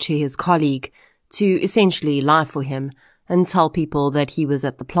request to his colleague to essentially lie for him and tell people that he was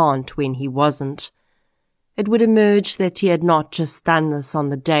at the plant when he wasn't. It would emerge that he had not just done this on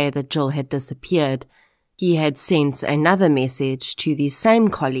the day that Jill had disappeared. He had sent another message to the same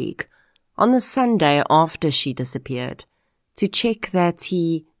colleague on the Sunday after she disappeared to check that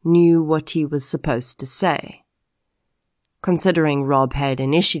he knew what he was supposed to say. Considering Rob had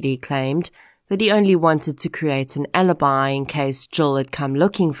initially claimed that he only wanted to create an alibi in case Jill had come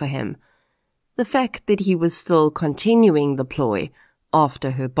looking for him, the fact that he was still continuing the ploy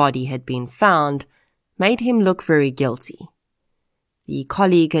after her body had been found made him look very guilty. The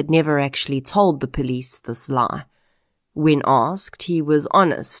colleague had never actually told the police this lie. When asked, he was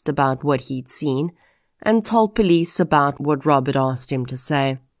honest about what he'd seen and told police about what Rob had asked him to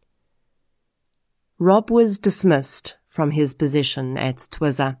say. Rob was dismissed from his position at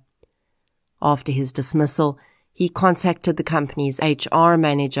Twiza. After his dismissal, he contacted the company's HR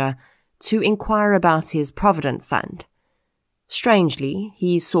manager to inquire about his Provident Fund. Strangely,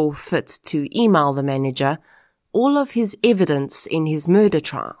 he saw fit to email the manager all of his evidence in his murder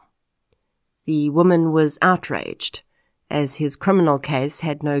trial. The woman was outraged, as his criminal case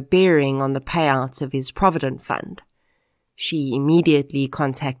had no bearing on the payout of his Provident Fund. She immediately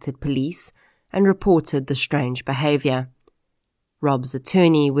contacted police and reported the strange behavior. Rob's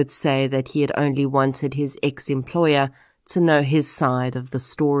attorney would say that he had only wanted his ex-employer to know his side of the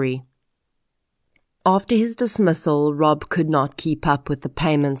story. After his dismissal, Rob could not keep up with the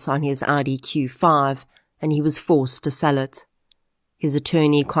payments on his Audi Q5, and he was forced to sell it. His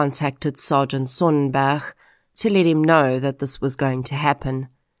attorney contacted Sergeant Sonnenberg to let him know that this was going to happen.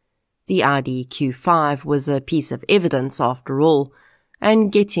 The Audi Q5 was a piece of evidence after all,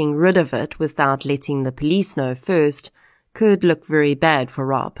 and getting rid of it without letting the police know first could look very bad for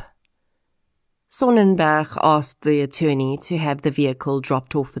Rob. Sonnenberg asked the attorney to have the vehicle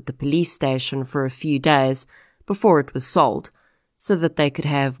dropped off at the police station for a few days before it was sold, so that they could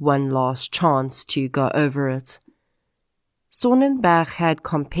have one last chance to go over it. Sonnenberg had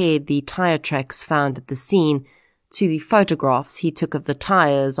compared the tire tracks found at the scene to the photographs he took of the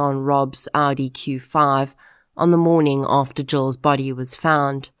tires on Rob's Audi Q5 on the morning after Jill's body was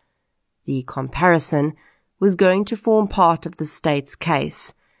found. The comparison was going to form part of the state's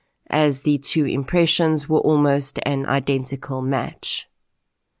case, as the two impressions were almost an identical match.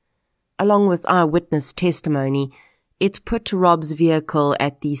 Along with eyewitness testimony, it put Rob's vehicle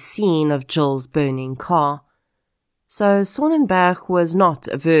at the scene of Jill's burning car. So Sonnenberg was not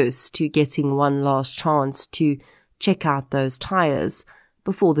averse to getting one last chance to check out those tires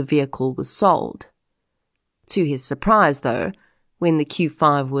before the vehicle was sold. To his surprise, though, when the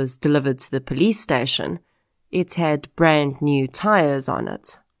Q5 was delivered to the police station, it had brand new tires on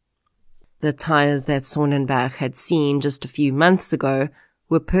it. The tires that Sonnenberg had seen just a few months ago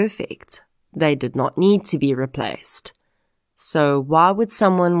were perfect. They did not need to be replaced. So why would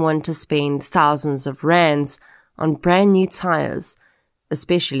someone want to spend thousands of rands on brand new tires,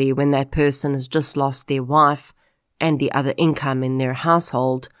 especially when that person has just lost their wife and the other income in their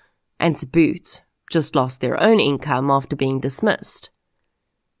household, and to boot, just lost their own income after being dismissed?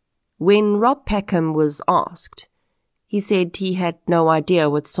 When Rob Peckham was asked, he said he had no idea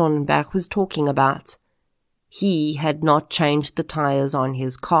what Sonnenberg was talking about. He had not changed the tires on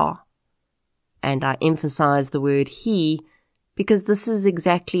his car. And I emphasize the word he because this is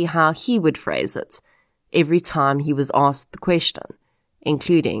exactly how he would phrase it every time he was asked the question,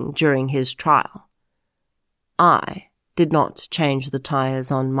 including during his trial. I did not change the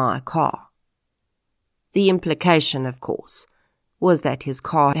tires on my car. The implication, of course, was that his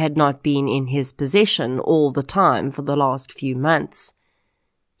car had not been in his possession all the time for the last few months.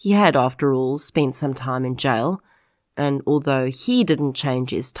 He had, after all, spent some time in jail, and although he didn't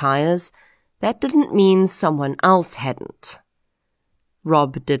change his tires, that didn't mean someone else hadn't.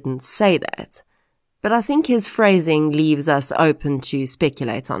 Rob didn't say that, but I think his phrasing leaves us open to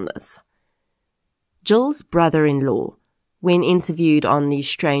speculate on this. Jill's brother-in-law, when interviewed on the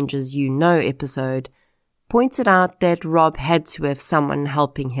Strangers You Know episode, pointed out that Rob had to have someone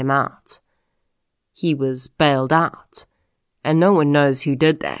helping him out. He was bailed out, and no one knows who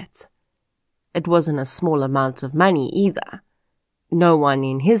did that. It wasn't a small amount of money either. No one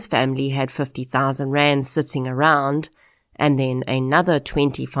in his family had 50,000 rand sitting around, and then another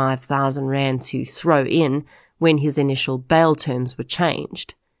 25,000 rand to throw in when his initial bail terms were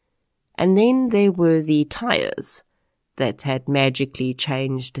changed. And then there were the tires that had magically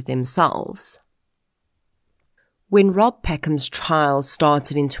changed themselves. When Rob Peckham's trial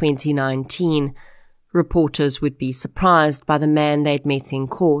started in 2019, reporters would be surprised by the man they'd met in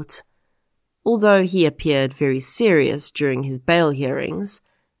court. Although he appeared very serious during his bail hearings,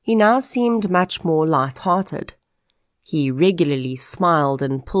 he now seemed much more light-hearted. He regularly smiled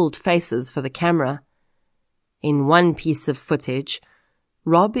and pulled faces for the camera. In one piece of footage,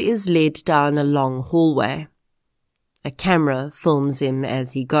 Rob is led down a long hallway. A camera films him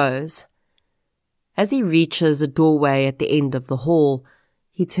as he goes. As he reaches a doorway at the end of the hall,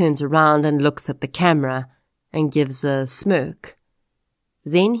 he turns around and looks at the camera and gives a smirk.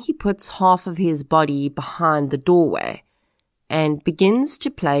 Then he puts half of his body behind the doorway and begins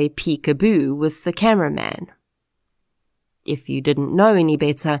to play peekaboo with the cameraman. If you didn't know any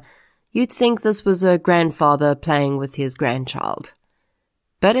better, you'd think this was a grandfather playing with his grandchild.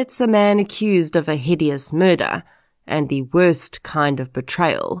 But it's a man accused of a hideous murder and the worst kind of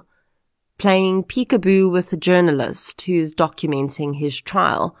betrayal, playing peekaboo with a journalist who's documenting his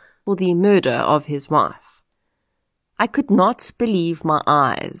trial for the murder of his wife. I could not believe my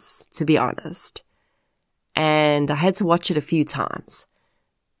eyes, to be honest, and I had to watch it a few times.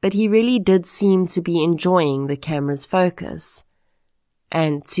 But he really did seem to be enjoying the camera's focus.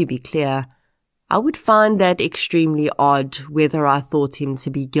 And to be clear, I would find that extremely odd whether I thought him to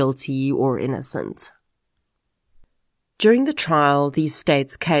be guilty or innocent. During the trial, the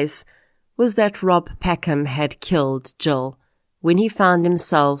state's case was that Rob Peckham had killed Jill when he found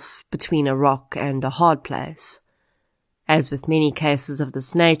himself between a rock and a hard place. As with many cases of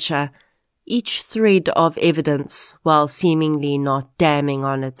this nature, each thread of evidence, while seemingly not damning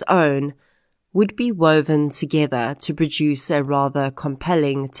on its own, would be woven together to produce a rather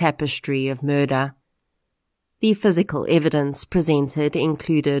compelling tapestry of murder. The physical evidence presented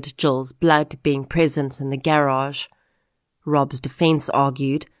included Jill's blood being present in the garage. Rob's defense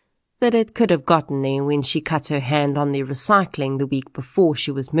argued that it could have gotten there when she cut her hand on the recycling the week before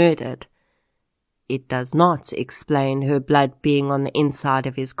she was murdered. It does not explain her blood being on the inside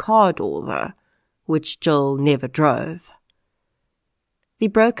of his car door, though, which Jill never drove. The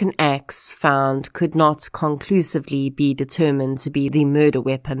broken axe found could not conclusively be determined to be the murder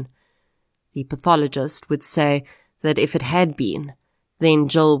weapon. The pathologist would say that if it had been, then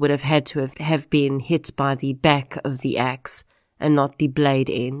Jill would have had to have been hit by the back of the axe and not the blade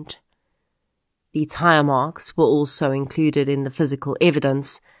end. The tire marks were also included in the physical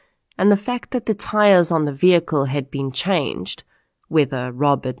evidence, and the fact that the tires on the vehicle had been changed, whether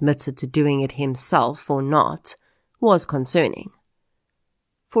Rob admitted to doing it himself or not, was concerning.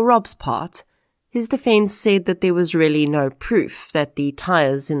 For Rob's part, his defense said that there was really no proof that the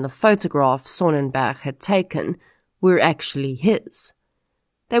tires in the photograph Sonnenberg had taken were actually his.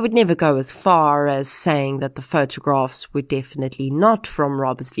 They would never go as far as saying that the photographs were definitely not from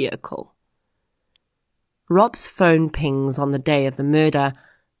Rob's vehicle. Rob's phone pings on the day of the murder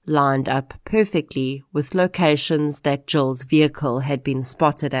lined up perfectly with locations that Jill's vehicle had been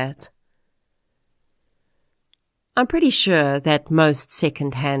spotted at. I'm pretty sure that most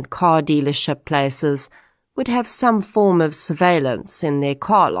second-hand car dealership places would have some form of surveillance in their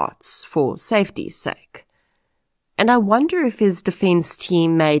car lots for safety's sake. And I wonder if his defense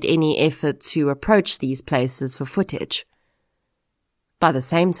team made any effort to approach these places for footage. By the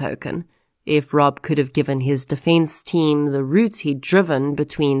same token, if Rob could have given his defense team the route he'd driven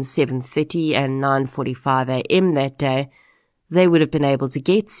between 7:30 and 9:45 a.m. that day, they would have been able to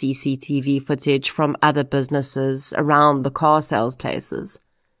get CCTV footage from other businesses around the car sales places.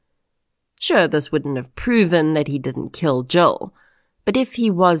 Sure, this wouldn't have proven that he didn't kill Jill, but if he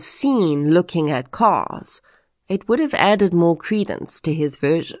was seen looking at cars, it would have added more credence to his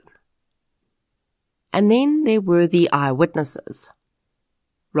version. And then there were the eyewitnesses.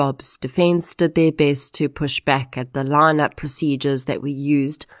 Rob's defense did their best to push back at the lineup procedures that were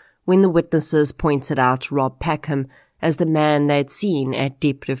used when the witnesses pointed out Rob Packham as the man they'd seen at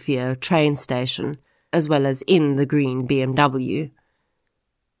Dieprivier train station, as well as in the green BMW.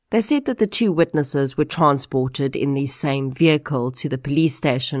 They said that the two witnesses were transported in the same vehicle to the police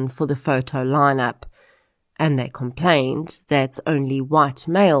station for the photo lineup, and they complained that only white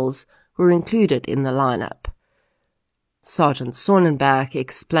males were included in the lineup. Sergeant Sonnenberg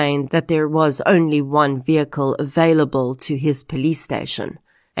explained that there was only one vehicle available to his police station,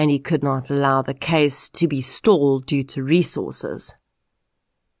 and he could not allow the case to be stalled due to resources.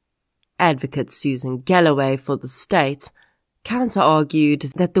 Advocate Susan Galloway for the state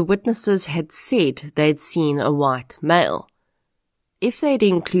counter-argued that the witnesses had said they'd seen a white male. If they'd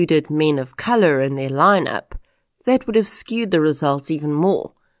included men of colour in their lineup, that would have skewed the results even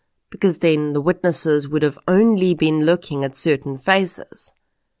more, because then the witnesses would have only been looking at certain faces.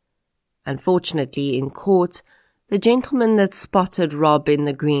 Unfortunately, in court, the gentleman that spotted Rob in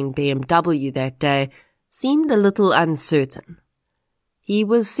the green BMW that day seemed a little uncertain. He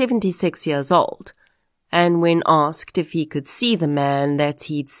was 76 years old, and when asked if he could see the man that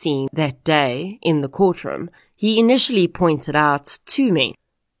he'd seen that day in the courtroom, he initially pointed out two men,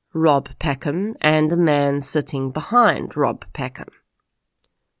 Rob Packham and a man sitting behind Rob Packham.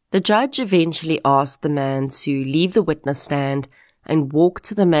 The judge eventually asked the man to leave the witness stand and walk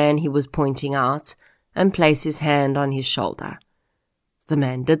to the man he was pointing out and place his hand on his shoulder. The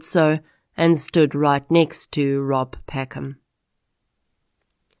man did so and stood right next to Rob Packham.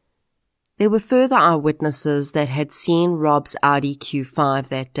 There were further eyewitnesses that had seen Rob's Audi Q5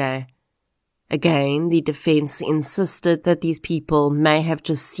 that day. Again, the defense insisted that these people may have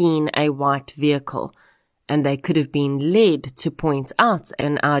just seen a white vehicle, and they could have been led to point out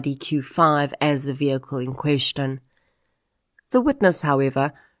an Audi Q5 as the vehicle in question. The witness,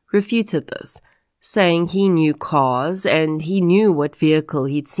 however, refuted this, saying he knew cars and he knew what vehicle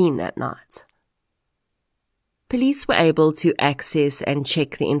he'd seen that night. Police were able to access and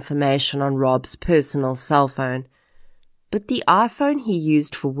check the information on Rob's personal cell phone, but the iPhone he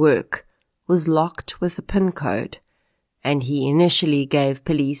used for work was locked with a PIN code, and he initially gave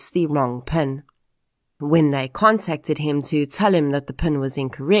police the wrong PIN. When they contacted him to tell him that the PIN was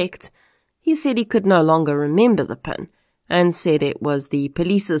incorrect, he said he could no longer remember the PIN, and said it was the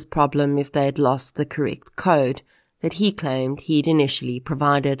police's problem if they had lost the correct code that he claimed he'd initially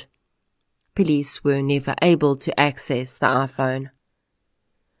provided. Police were never able to access the iPhone.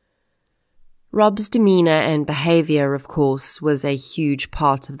 Rob's demeanour and behaviour, of course, was a huge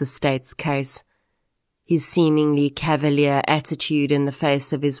part of the state's case. His seemingly cavalier attitude in the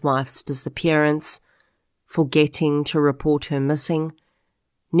face of his wife's disappearance, forgetting to report her missing,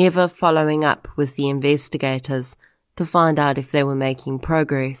 never following up with the investigators to find out if they were making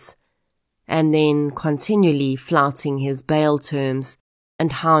progress, and then continually flouting his bail terms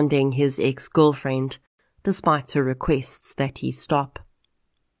and hounding his ex-girlfriend, despite her requests that he stop.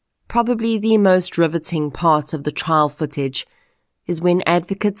 Probably the most riveting part of the trial footage is when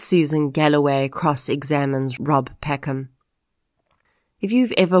Advocate Susan Galloway cross-examines Rob Packham. If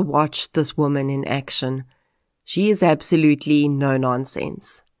you've ever watched this woman in action, she is absolutely no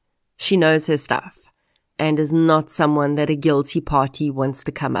nonsense. She knows her stuff, and is not someone that a guilty party wants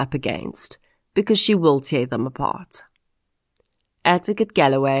to come up against, because she will tear them apart. Advocate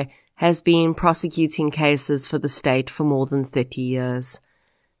Galloway has been prosecuting cases for the state for more than 30 years.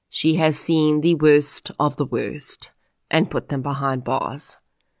 She has seen the worst of the worst and put them behind bars.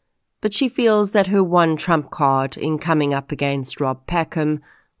 But she feels that her one trump card in coming up against Rob Packham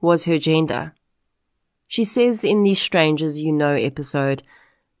was her gender. She says in the Strangers You Know episode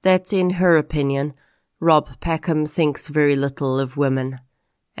that in her opinion, Rob Packham thinks very little of women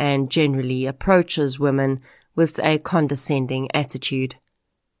and generally approaches women with a condescending attitude.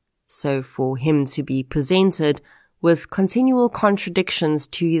 So for him to be presented with continual contradictions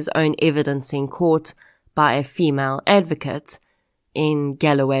to his own evidence in court by a female advocate, in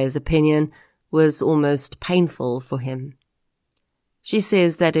Galloway's opinion, was almost painful for him. She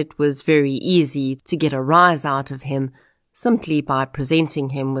says that it was very easy to get a rise out of him simply by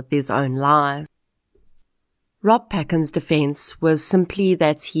presenting him with his own lies. Rob Packham's defense was simply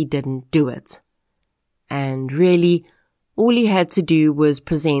that he didn't do it. And really, all he had to do was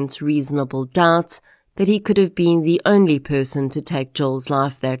present reasonable doubt that he could have been the only person to take Jill's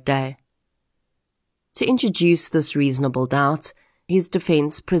life that day. To introduce this reasonable doubt, his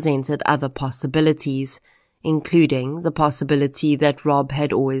defense presented other possibilities, including the possibility that Rob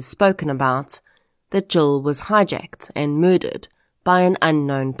had always spoken about, that Jill was hijacked and murdered by an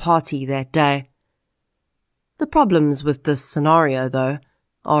unknown party that day. The problems with this scenario, though,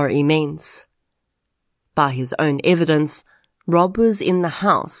 are immense. By his own evidence, Rob was in the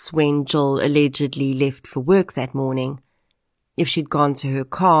house when Jill allegedly left for work that morning. If she'd gone to her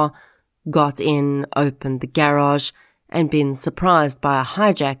car, got in, opened the garage, and been surprised by a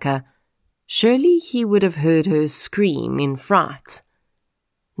hijacker, surely he would have heard her scream in fright.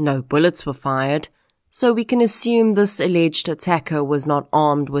 No bullets were fired, so we can assume this alleged attacker was not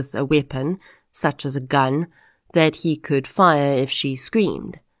armed with a weapon, such as a gun, that he could fire if she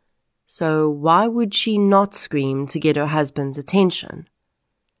screamed. So why would she not scream to get her husband's attention?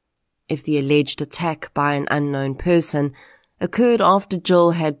 If the alleged attack by an unknown person occurred after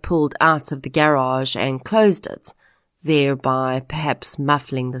Jill had pulled out of the garage and closed it, thereby perhaps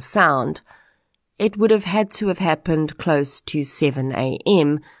muffling the sound, it would have had to have happened close to 7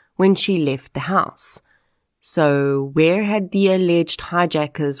 a.m. when she left the house. So where had the alleged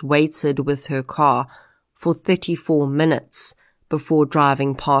hijackers waited with her car for 34 minutes before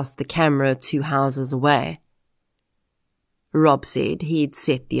driving past the camera 2 houses away? Rob said he'd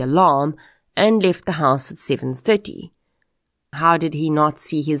set the alarm and left the house at 7:30. How did he not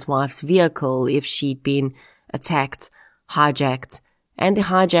see his wife's vehicle if she'd been attacked, hijacked, and the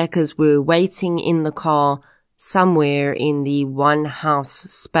hijackers were waiting in the car somewhere in the one-house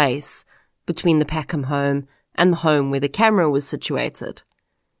space between the Packham home and the home where the camera was situated?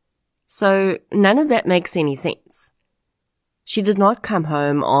 So none of that makes any sense. She did not come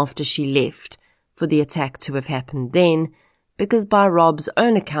home after she left for the attack to have happened then, because by Rob's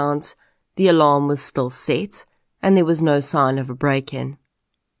own account, the alarm was still set and there was no sign of a break-in.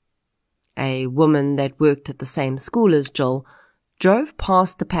 A woman that worked at the same school as Jill drove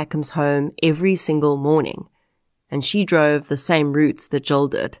past the Packham's home every single morning, and she drove the same routes that Jill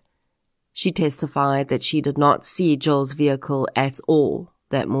did. She testified that she did not see Jill's vehicle at all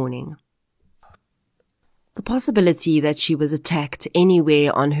that morning. The possibility that she was attacked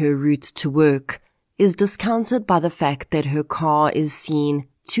anywhere on her route to work is discounted by the fact that her car is seen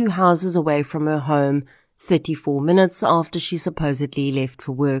 2 houses away from her home 34 minutes after she supposedly left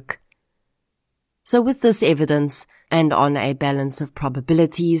for work. So with this evidence, and on a balance of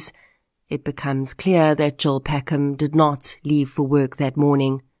probabilities, it becomes clear that Jill Packham did not leave for work that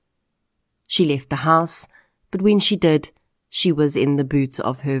morning. She left the house, but when she did, she was in the boot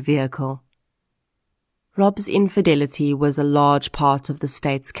of her vehicle. Rob's infidelity was a large part of the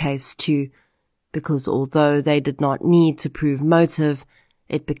state's case too, because although they did not need to prove motive,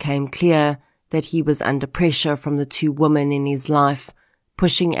 it became clear that he was under pressure from the 2 women in his life,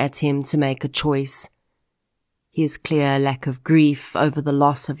 pushing at him to make a choice. His clear lack of grief over the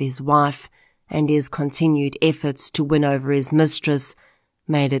loss of his wife and his continued efforts to win over his mistress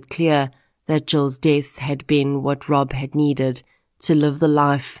made it clear that Jill's death had been what Rob had needed to live the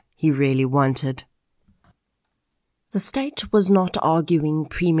life he really wanted. The state was not arguing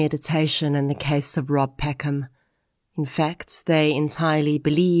premeditation in the case of Rob Packham. In fact, they entirely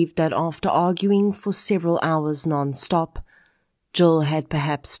believed that after arguing for several hours non-stop, Jill had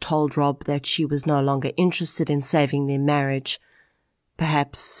perhaps told Rob that she was no longer interested in saving their marriage.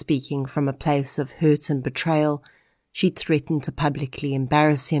 Perhaps, speaking from a place of hurt and betrayal, she threatened to publicly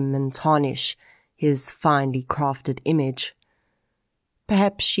embarrass him and tarnish his finely crafted image.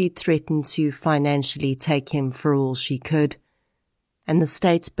 Perhaps she threatened to financially take him for all she could, and the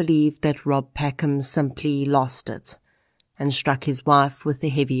state believed that Rob Packham simply lost it and struck his wife with a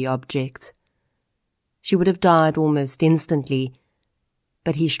heavy object. She would have died almost instantly,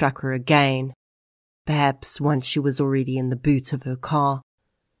 but he struck her again, perhaps once she was already in the boot of her car.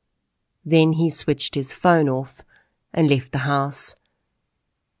 Then he switched his phone off and left the house.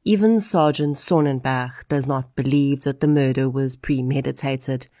 Even Sergeant Sonnenberg does not believe that the murder was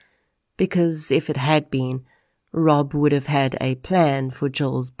premeditated, because if it had been, Rob would have had a plan for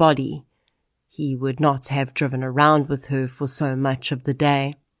Jill's body. He would not have driven around with her for so much of the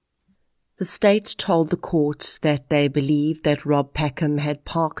day. The state told the court that they believed that Rob Packham had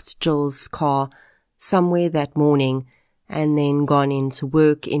parked Jill's car somewhere that morning and then gone into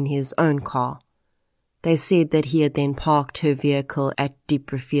work in his own car. They said that he had then parked her vehicle at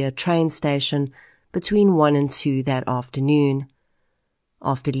Dieprivier train station between 1 and 2 that afternoon.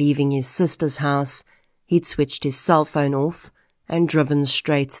 After leaving his sister's house, he'd switched his cell phone off and driven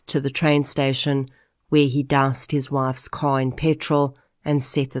straight to the train station, where he doused his wife's car in petrol and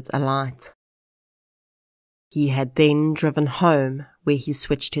set it alight. He had then driven home, where he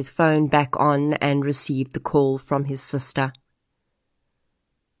switched his phone back on and received the call from his sister.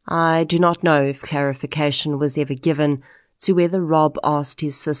 I do not know if clarification was ever given to whether Rob asked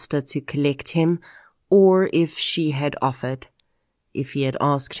his sister to collect him or if she had offered. If he had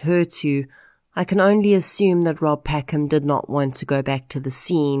asked her to, I can only assume that Rob Packham did not want to go back to the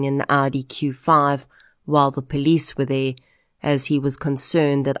scene in the Audi Q5 while the police were there, as he was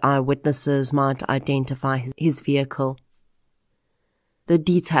concerned that eyewitnesses might identify his vehicle. The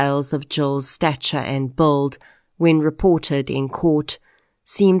details of Jill's stature and build, when reported in court,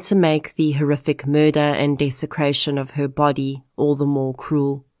 seemed to make the horrific murder and desecration of her body all the more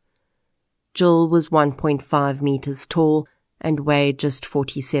cruel. Jill was 1.5 meters tall and weighed just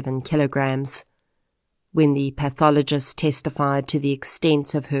 47 kilograms. When the pathologist testified to the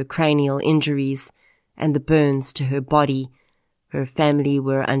extent of her cranial injuries and the burns to her body, her family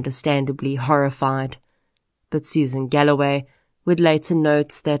were understandably horrified, but Susan Galloway would later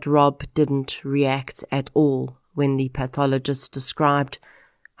note that Rob didn't react at all when the pathologist described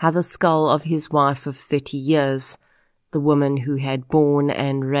how the skull of his wife of 30 years, the woman who had borne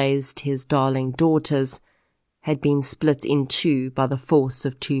and raised his darling daughters, had been split in two by the force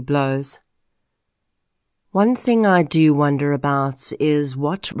of 2 blows. One thing I do wonder about is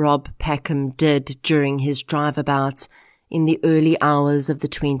what Rob Packham did during his drive-about in the early hours of the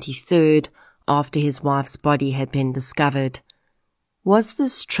 23rd after his wife's body had been discovered. Was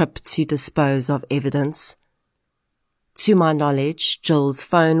this trip to dispose of evidence? To my knowledge, Jill's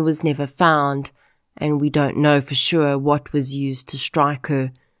phone was never found, and we don't know for sure what was used to strike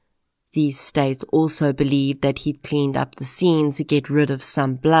her. The state also believed that he'd cleaned up the scene to get rid of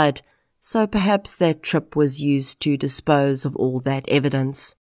some blood, so perhaps that trip was used to dispose of all that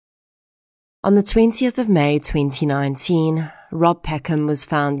evidence. On the 20th of May 2019, Rob Packham was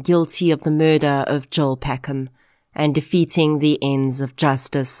found guilty of the murder of Jill Packham and defeating the ends of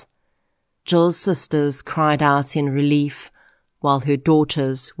justice. Jill's sisters cried out in relief, while her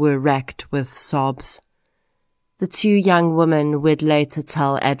daughters were racked with sobs. The 2 young women would later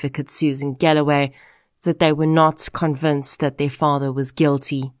tell advocate Susan Galloway that they were not convinced that their father was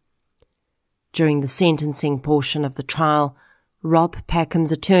guilty. During the sentencing portion of the trial, Rob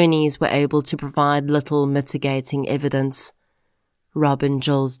Packham's attorneys were able to provide little mitigating evidence. Rob and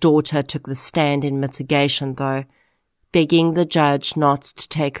Jill's daughter took the stand in mitigation, though, begging the judge not to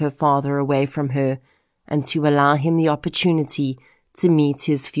take her father away from her and to allow him the opportunity to meet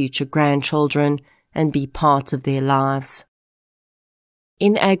his future grandchildren and be part of their lives.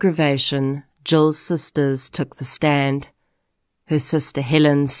 In aggravation, Jill's sisters took the stand. Her sister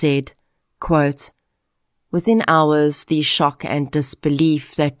Helen said, quote, "Within hours, the shock and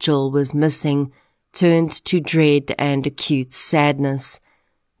disbelief that Jill was missing turned to dread and acute sadness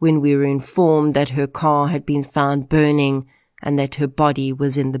when we were informed that her car had been found burning and that her body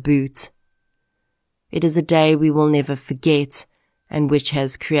was in the boot. It is a day we will never forget and which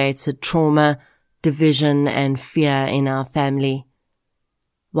has created trauma, division and fear in our family.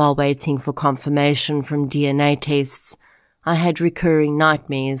 While waiting for confirmation from DNA tests, I had recurring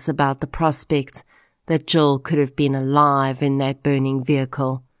nightmares about the prospect that Jill could have been alive in that burning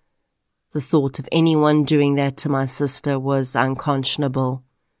vehicle. The thought of anyone doing that to my sister was unconscionable,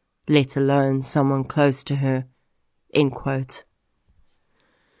 let alone someone close to her." End quote.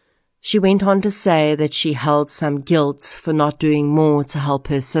 She went on to say that she held some guilt for not doing more to help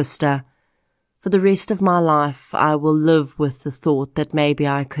her sister. "For the rest of my life, I will live with the thought that maybe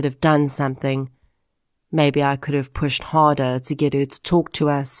I could have done something. Maybe I could have pushed harder to get her to talk to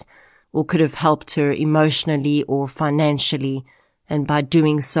us, or could have helped her emotionally or financially, and by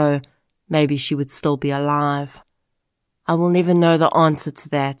doing so, maybe she would still be alive. I will never know the answer to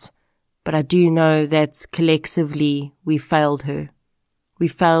that, but I do know that collectively we failed her. We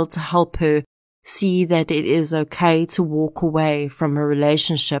failed to help her see that it is okay to walk away from a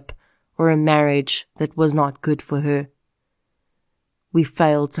relationship or a marriage that was not good for her. We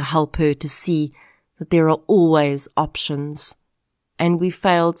failed to help her to see that there are always options, and we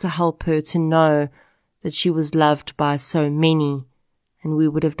failed to help her to know that she was loved by so many, and we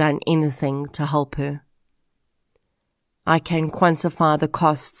would have done anything to help her. I can quantify the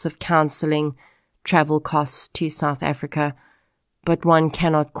costs of counselling, travel costs to South Africa, but one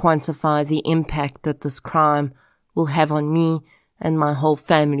cannot quantify the impact that this crime will have on me and my whole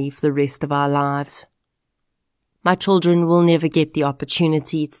family for the rest of our lives. My children will never get the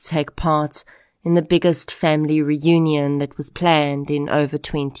opportunity to take part in the biggest family reunion that was planned in over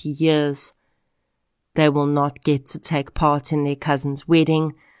 20 years. They will not get to take part in their cousin's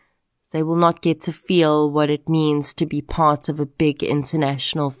wedding. They will not get to feel what it means to be part of a big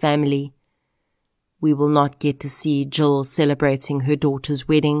international family. We will not get to see Jill celebrating her daughter's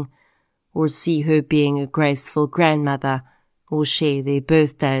wedding, or see her being a graceful grandmother, or share their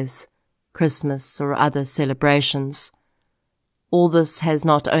birthdays, Christmas, or other celebrations. All this has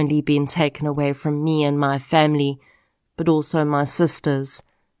not only been taken away from me and my family, but also my sisters,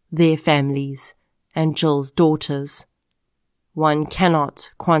 their families, and Jill's daughters. One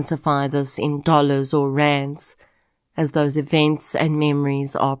cannot quantify this in dollars or rands, as those events and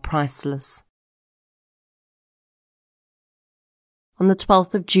memories are priceless. On the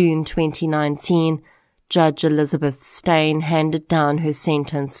 12th of June 2019, Judge Elizabeth Steyn handed down her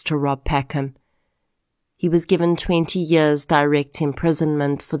sentence to Rob Packham. He was given 20 years direct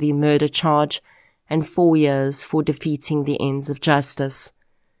imprisonment for the murder charge and 4 years for defeating the ends of justice.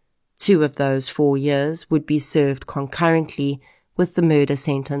 2 of those 4 years would be served concurrently with the murder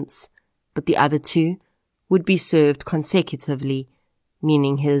sentence, but the other 2 would be served consecutively,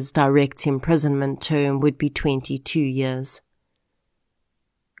 meaning his direct imprisonment term would be 22 years.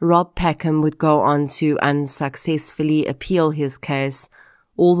 Rob Packham would go on to unsuccessfully appeal his case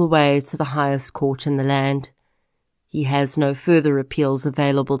all the way to the highest court in the land. He has no further appeals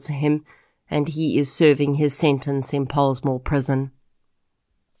available to him, and he is serving his sentence in Pollsmoor Prison.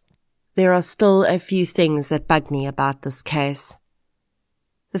 There are still a few things that bug me about this case.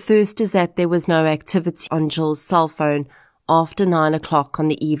 The first is that there was no activity on Jill's cell phone after 9 o'clock on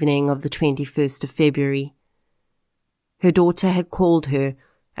the evening of the 21st of February. Her daughter had called her,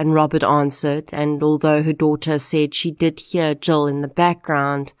 and Robert answered, and although her daughter said she did hear Jill in the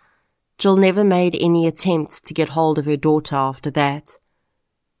background, Jill never made any attempt to get hold of her daughter after that.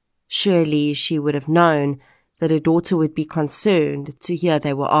 Surely she would have known that her daughter would be concerned to hear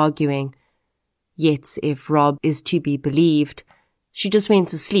they were arguing. Yet, if Rob is to be believed, she just went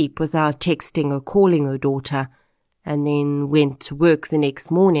to sleep without texting or calling her daughter, and then went to work the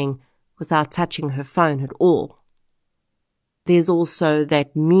next morning without touching her phone at all. There's also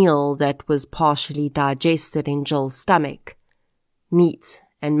that meal that was partially digested in Jill's stomach. Meat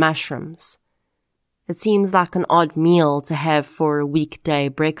and mushrooms. It seems like an odd meal to have for a weekday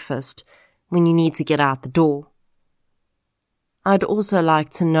breakfast when you need to get out the door. I'd also like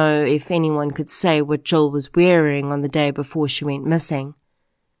to know if anyone could say what Jill was wearing on the day before she went missing.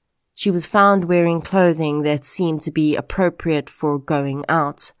 She was found wearing clothing that seemed to be appropriate for going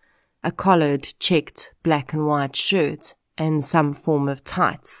out, a collared, checked black and white shirt, and some form of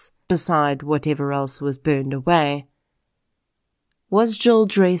tights, beside whatever else was burned away. Was Jill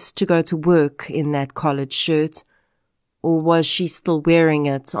dressed to go to work in that collared shirt, or was she still wearing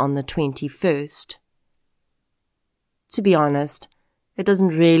it on the 21st? To be honest, it doesn't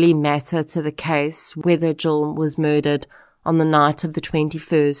really matter to the case whether Jill was murdered on the night of the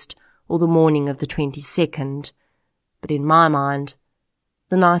 21st or the morning of the 22nd, but in my mind,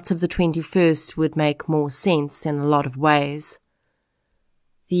 the night of the 21st would make more sense in a lot of ways.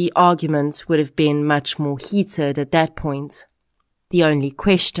 The argument would have been much more heated at that point. The only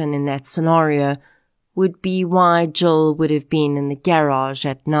question in that scenario would be why Jill would have been in the garage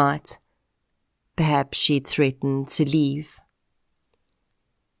at night. Perhaps she'd threatened to leave.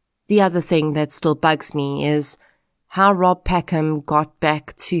 The other thing that still bugs me is how Rob Packham got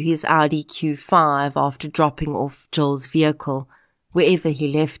back to his Audi Q5 after dropping off Jill's vehicle, wherever he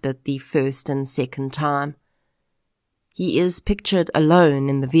left it the first and second time. He is pictured alone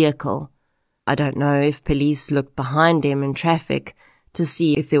in the vehicle. I don't know if police looked behind him in traffic to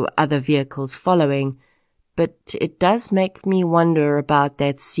see if there were other vehicles following, but it does make me wonder about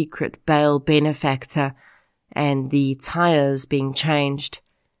that secret bail benefactor and the tires being changed.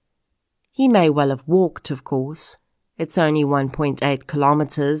 He may well have walked, of course. It's only 1.8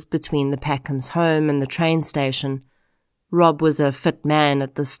 kilometers between the Packham's home and the train station. Rob was a fit man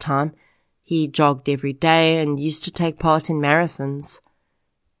at this time. He jogged every day and used to take part in marathons.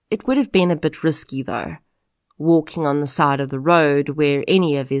 It would have been a bit risky, though, walking on the side of the road where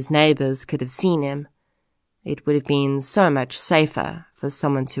any of his neighbours could have seen him. It would have been so much safer for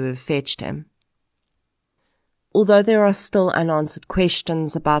someone to have fetched him. Although there are still unanswered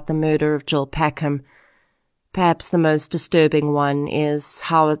questions about the murder of Jill Packham, perhaps the most disturbing one is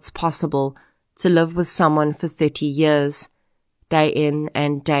how it's possible to live with someone for 30 years, day in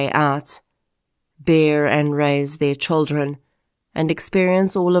and day out, bear and raise their children, and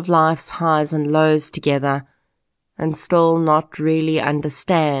experience all of life's highs and lows together, and still not really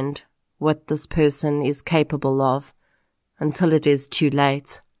understand what this person is capable of until it is too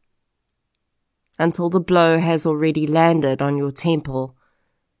late. Until the blow has already landed on your temple,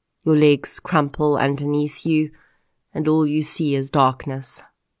 your legs crumple underneath you, and all you see is darkness.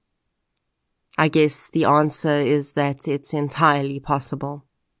 I guess the answer is that it's entirely possible,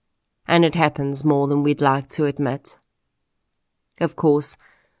 and it happens more than we'd like to admit. Of course,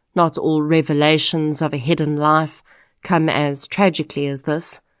 not all revelations of a hidden life come as tragically as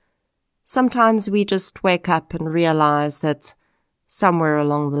this. Sometimes we just wake up and realize that somewhere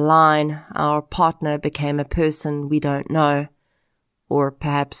along the line our partner became a person we don't know, or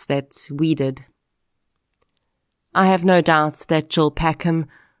perhaps that we did. I have no doubt that Jill Packham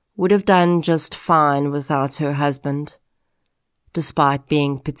would have done just fine without her husband. Despite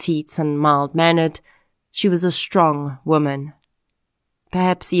being petite and mild-mannered, she was a strong woman,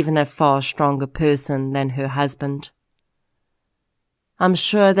 perhaps even a far stronger person than her husband. I'm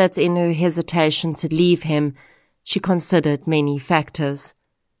sure that in her hesitation to leave him, she considered many factors.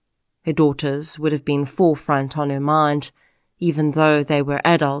 Her daughters would have been forefront on her mind. Even though they were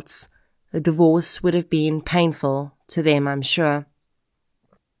adults, a divorce would have been painful to them, I'm sure.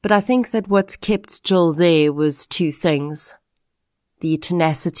 But I think that what kept Jill there was two things: the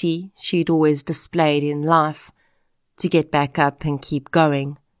tenacity she'd always displayed in life to get back up and keep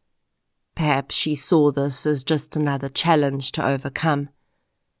going. Perhaps she saw this as just another challenge to overcome.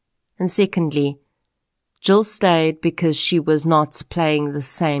 And secondly, Jill stayed because she was not playing the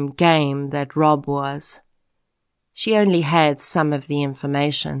same game that Rob was. She only had some of the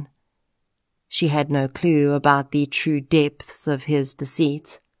information. She had no clue about the true depths of his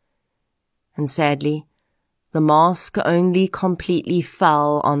deceit. And sadly, the mask only completely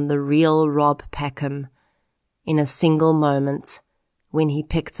fell on the real Rob Packham in a single moment when he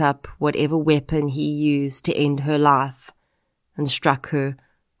picked up whatever weapon he used to end her life and struck her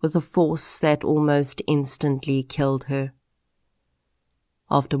with a force that almost instantly killed her.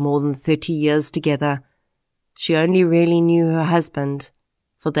 After more than 30 years together, she only really knew her husband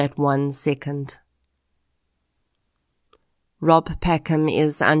for that 1 second. Rob Packham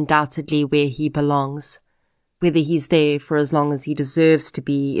is undoubtedly where he belongs. Whether he's there for as long as he deserves to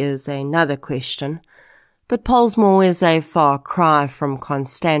be is another question, but Pollsmoor is a far cry from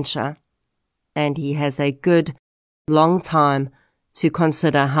Constantia, and he has a good, long time to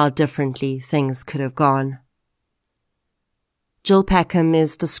consider how differently things could have gone. Jill Packham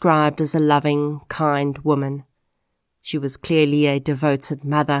is described as a loving, kind woman. She was clearly a devoted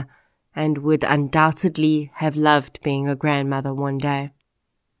mother and would undoubtedly have loved being a grandmother one day.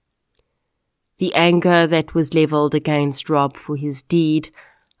 The anger that was levelled against Rob for his deed,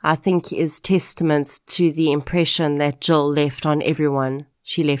 I think, is testament to the impression that Jill left on everyone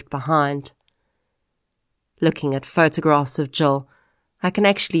she left behind. Looking at photographs of Jill, I can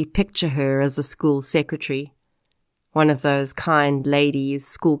actually picture her as a school secretary, one of those kind ladies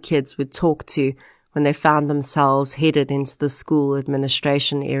school kids would talk to when they found themselves headed into the school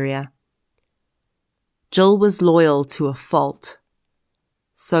administration area. Jill was loyal to a fault,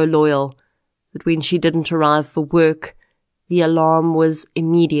 so loyal that when she didn't arrive for work, the alarm was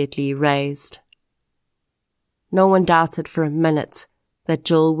immediately raised. No one doubted for a minute that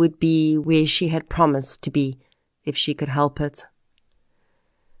Jill would be where she had promised to be if she could help it.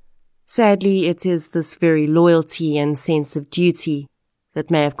 Sadly, it is this very loyalty and sense of duty that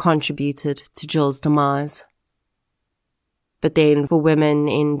may have contributed to Jill's demise. But then, for women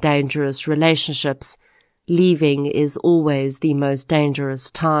in dangerous relationships, leaving is always the most dangerous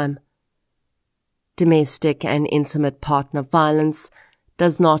time. Domestic and intimate partner violence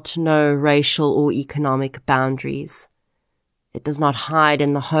does not know racial or economic boundaries. It does not hide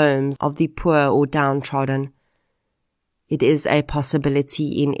in the homes of the poor or downtrodden. It is a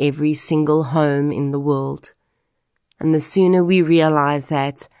possibility in every single home in the world. And the sooner we realize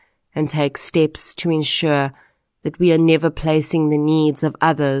that and take steps to ensure that we are never placing the needs of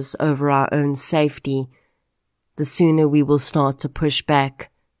others over our own safety, the sooner we will start to push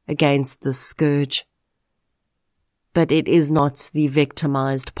back against this scourge. But it is not the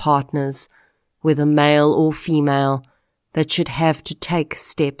victimized partners, whether male or female, that should have to take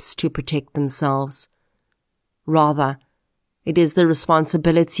steps to protect themselves. Rather, it is the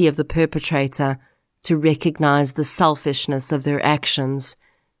responsibility of the perpetrator to recognize the selfishness of their actions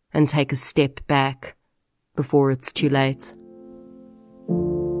and take a step back before it's too late.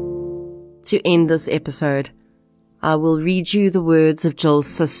 To end this episode, I will read you the words of Jill's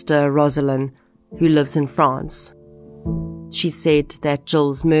sister, Rosalind, who lives in France. She said that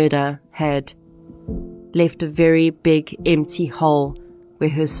Jill's murder had left a very big empty hole where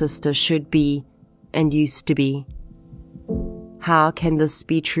her sister should be and used to be. How can this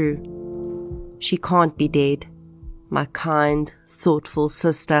be true? She can't be dead. My kind, thoughtful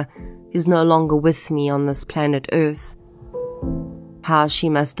sister is no longer with me on this planet Earth. How she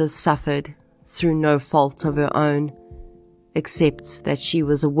must have suffered through no fault of her own, except that she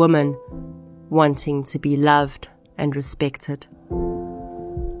was a woman wanting to be loved and respected.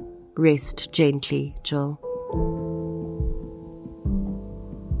 Rest gently, Jill.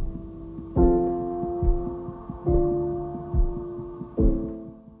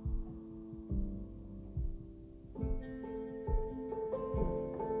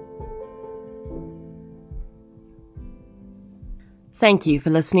 Thank you for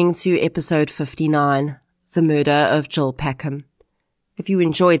listening to episode 59, The Murder of Jill Packham. If you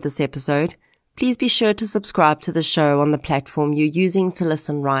enjoyed this episode, please be sure to subscribe to the show on the platform you're using to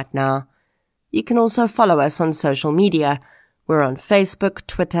listen right now. You can also follow us on social media. We're on Facebook,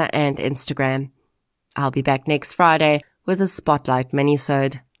 Twitter, and Instagram. I'll be back next Friday with a Spotlight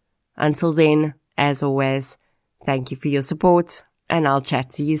minisode. Until then, as always, thank you for your support, and I'll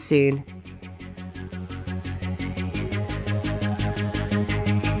chat to you soon.